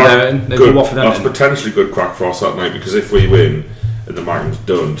 That's potentially good crack for us that night, because if we win, and the Magnums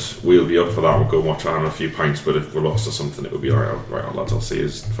don't, we'll be up for that. We'll go watch it and a few pints, but if we're lost or something, it will be alright. Right, lads, I'll see you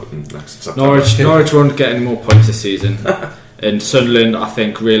fucking next September. Norwich won't get any more points this season. And Sunderland, I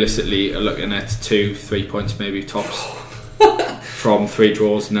think, realistically, are looking at 2-3 points maybe tops from 3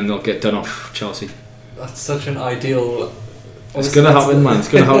 draws, and then they'll get done off Chelsea. That's such an ideal... It's going to happen, man. It's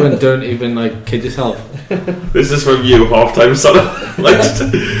going to happen. Don't even kid yourself. This is from you, half-time Saturday.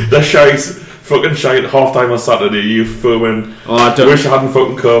 The fucking shite half-time on Saturday. You filming. Oh, I wish I hadn't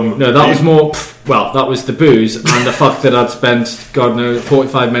fucking come. No, that was more. Well, that was the booze and the fact that I'd spent, God knows,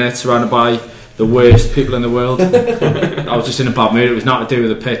 45 minutes surrounded by the worst people in the world. I was just in a bad mood. It was nothing to do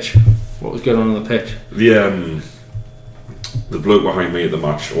with the pitch. What was going on the pitch? The bloke behind me at the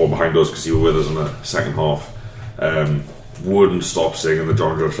match, or behind us because you were with us in the second half, wouldn't stop singing the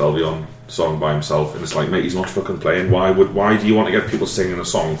John Joe Shelby song by himself, and it's like, mate, he's not fucking playing. Why do you want to get people singing a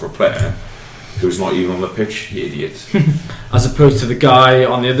song for a player who's not even on the pitch, you idiot? As opposed to the guy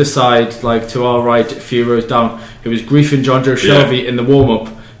on the other side, to our right, a few rows down, who was griefing John Joe Shelby in the warm-up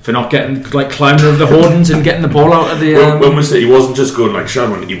for not getting, climbing over the hoardings and getting the ball out of the... When we say he wasn't just going like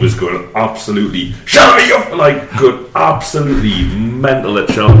Shelby, he was going absolutely Shelby up, good, absolutely mental at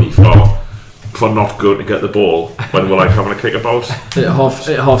Shelby for not going to get the ball when we're having a kick about at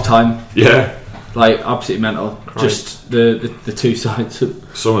half time. Yeah, absolutely mental. Christ. Just the two sides.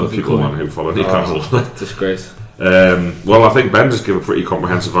 Some of the people who follow Newcastle. Disgrace. Well, I think Ben just gave a pretty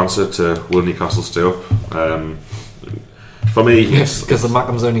comprehensive answer to will Newcastle stay up. For me, yes, because the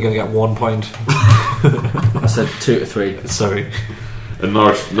Mackems only going to get 1 point. I said 2 to 3. Sorry. And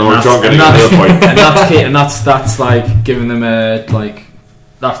Norwich aren't getting another point. And that's giving them a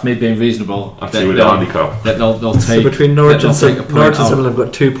That's me being reasonable. Actually, with the handicap. They'll take. So between Norwich and Sunderland have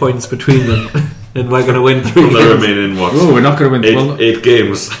got 2 points between them, and we're going to win 3 games. The remaining what? Oh, we're not going to win 8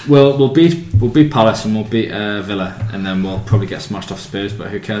 games. We'll beat Palace and we'll beat Villa, and then we'll probably get smashed off Spurs.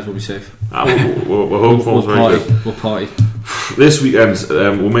 But who cares? We'll be safe. We're hopeful. We'll party. This weekend,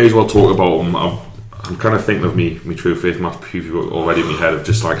 we may as well talk about them. I'm kind of thinking of me True Faith match preview already in my head of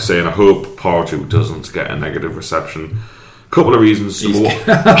just saying I hope Pardew doesn't get a negative reception. Couple of reasons. Number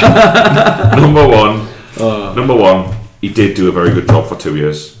one, he did do a very good job for 2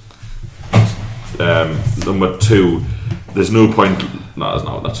 years. Number 2, there's no point. No, that's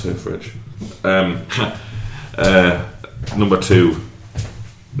not. That's her fridge. Number 2,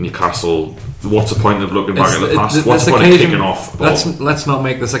 Newcastle. What's the point of looking back at the past? What's the point of kicking off? Let's not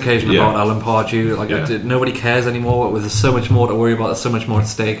make this occasion about Alan Pardew. Nobody cares anymore. There's so much more to worry about. There's so much more at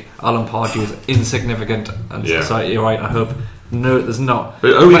stake. Alan Pardew is insignificant, and society. You're right. I hope. No, there's not. He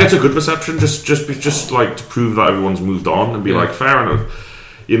gets a good reception. Just to prove that everyone's moved on and be fair enough.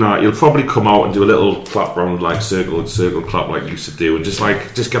 You'll probably come out and do a little clap round, circle clap like you used to do, and just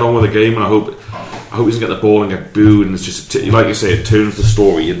get on with the game. And I hope he doesn't get the ball and get booed. And it's just like you say, it turns the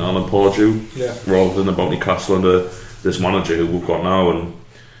story in Alan Pardew rather than about Newcastle under this manager who we've got now. And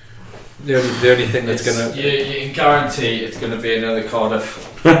the only thing that's going to you can guarantee it's going to be another Cardiff.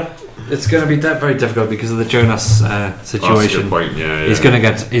 It's going to be very difficult because of the Jonas situation. That's a good point. Yeah. He's going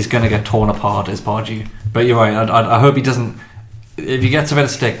to get torn apart as Pardew. But you're right. I hope he doesn't. If he gets a bit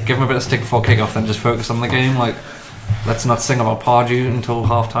of stick, give him a bit of stick before kick-off, then just focus on the game. Let's not sing about Pardew until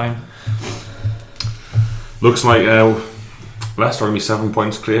half-time. Looks like Leicester are going to be 7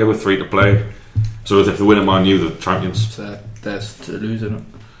 points clear with 3 to play. So if they win at Man U, the champions. There's to lose, isn't it?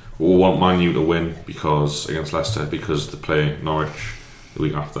 We'll want Man U to win against Leicester because they play Norwich the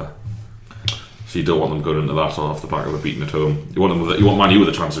week after. So you don't want them going into that off the back of a beating at home. You want Man U with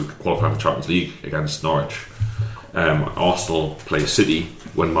a chance of qualifying for the Champions League against Norwich. Arsenal play City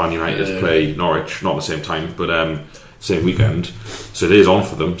when Man United play Norwich, not at the same time, but same weekend. So it is on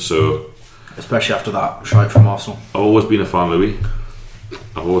for them. So especially after that shite from Arsenal. I've always been a fan, Louis.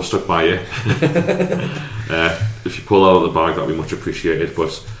 I've always stuck by you. If you pull out of the bag, that'd be much appreciated.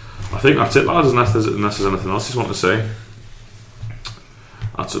 But I think that's it, lads. Unless there's anything else you want to say.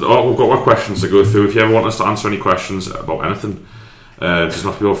 That's it. Oh, we've got more questions to go through. If you ever want us to answer any questions about anything, it doesn't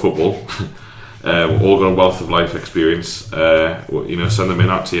have to be about football. We've all got a wealth of life experience. Send them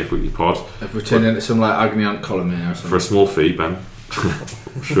in at TF Weekly Pod. If we turn into some Agony Aunt column here or something. For a small fee, Ben.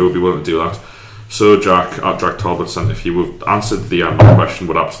 I'm sure we'll be willing to do that. So Jack at Jack Talbot sent, if you would answered the Yanmat question,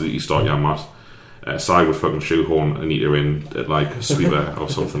 would absolutely start Yanmat. Si would fucking shoehorn Anita in at a sweeper or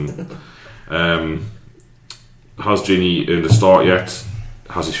something. Has Ginny earned a start yet?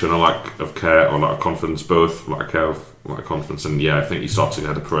 Has he shown a lack of care or lack of confidence? Both lack of care, lack of confidence, and I think he starts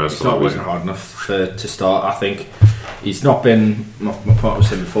ahead of Perez. He's not working hard enough to start. I think he's not been. My part was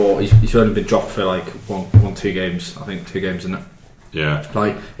saying before. He's only been dropped for 2 games. I think 2 games, isn't it? Yeah.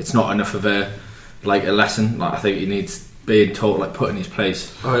 It's not enough of a lesson. I think he needs being told, like, put in his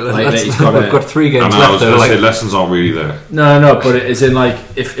place. All right, like, we've got 3 games left. I was going to say lessons aren't really there. No, but it is in, like,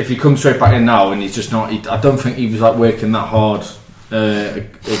 if he comes straight back in now and he's just not, I don't think he was like working that hard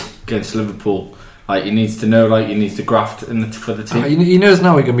against Liverpool. Like, he needs to know, like, he needs to graft for the team. He knows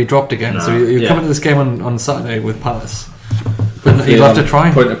now he can be dropped again, so he'll come into this game on Saturday with Palace. But he'll have to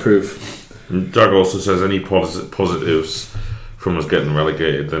try. Point of proof. And Jack also says any positives from us getting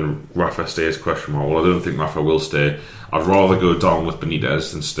relegated, then Rafa stays ? Well, I don't think Rafa will stay. I'd rather go down with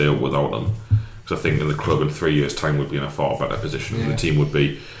Benitez than stay up without him, because I think in the club in 3 years' time would be in a far better position than the team would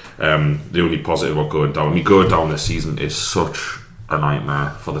be. The only positive about going down, going down this season is such a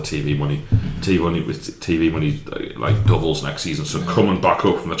nightmare for the TV money. TV money like doubles next season. So coming back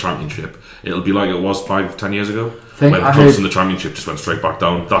up from the Championship, it'll be like it was 5-10 years ago when clubs in the Championship just went straight back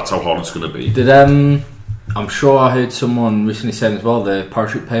down. That's how hard it's going to be. I'm sure I heard someone recently saying as well the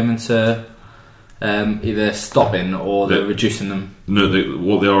parachute payments are either stopping or they're reducing them. No,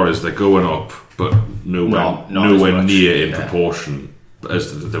 what they are is they're going up, but nowhere near in proportion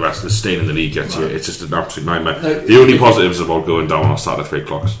as the rest of the staying in the league gets you. It's just an absolute nightmare. The only positives about going down are Saturday 3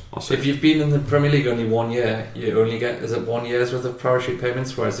 o'clocks. If you've been in the Premier League only 1 year, you only get 1 year's worth of parachute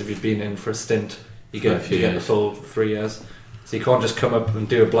payments, whereas if you've been in for a stint, you get the full 3 years. So you can't just come up and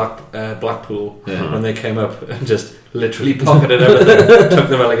do a Blackpool when they came up and just literally pocketed everything, took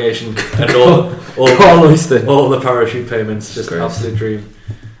the relegation and all the parachute payments, just an absolute dream.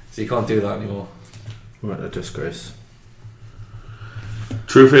 So you can't do that anymore. What a disgrace.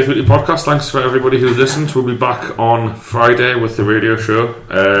 True Faith Weekly Podcast. Thanks for everybody who's listened. We'll be back on Friday with the radio show,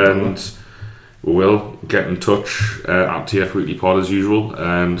 and we will get in touch at TF Weekly Pod as usual.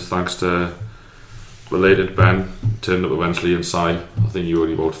 And thanks to belated Ben, turned up eventually, and Si, I think you were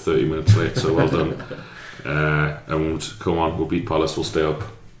only about 30 minutes late, so well done. And come on, we'll beat Palace, we'll stay up.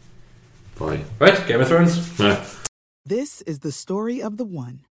 Bye. Right, Game of Thrones. Yeah. This is the story of the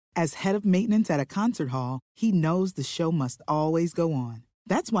one. As head of maintenance at a concert hall, he knows the show must always go on.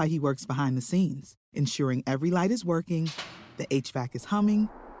 That's why he works behind the scenes, ensuring every light is working, the HVAC is humming,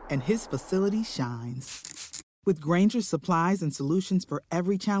 and his facility shines. With Grainger's supplies and solutions for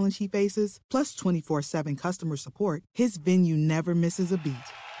every challenge he faces, plus 24/7 customer support, his venue never misses a beat.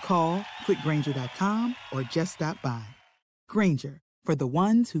 Call quickgrainger.com or just stop by. Grainger, for the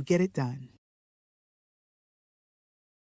ones who get it done.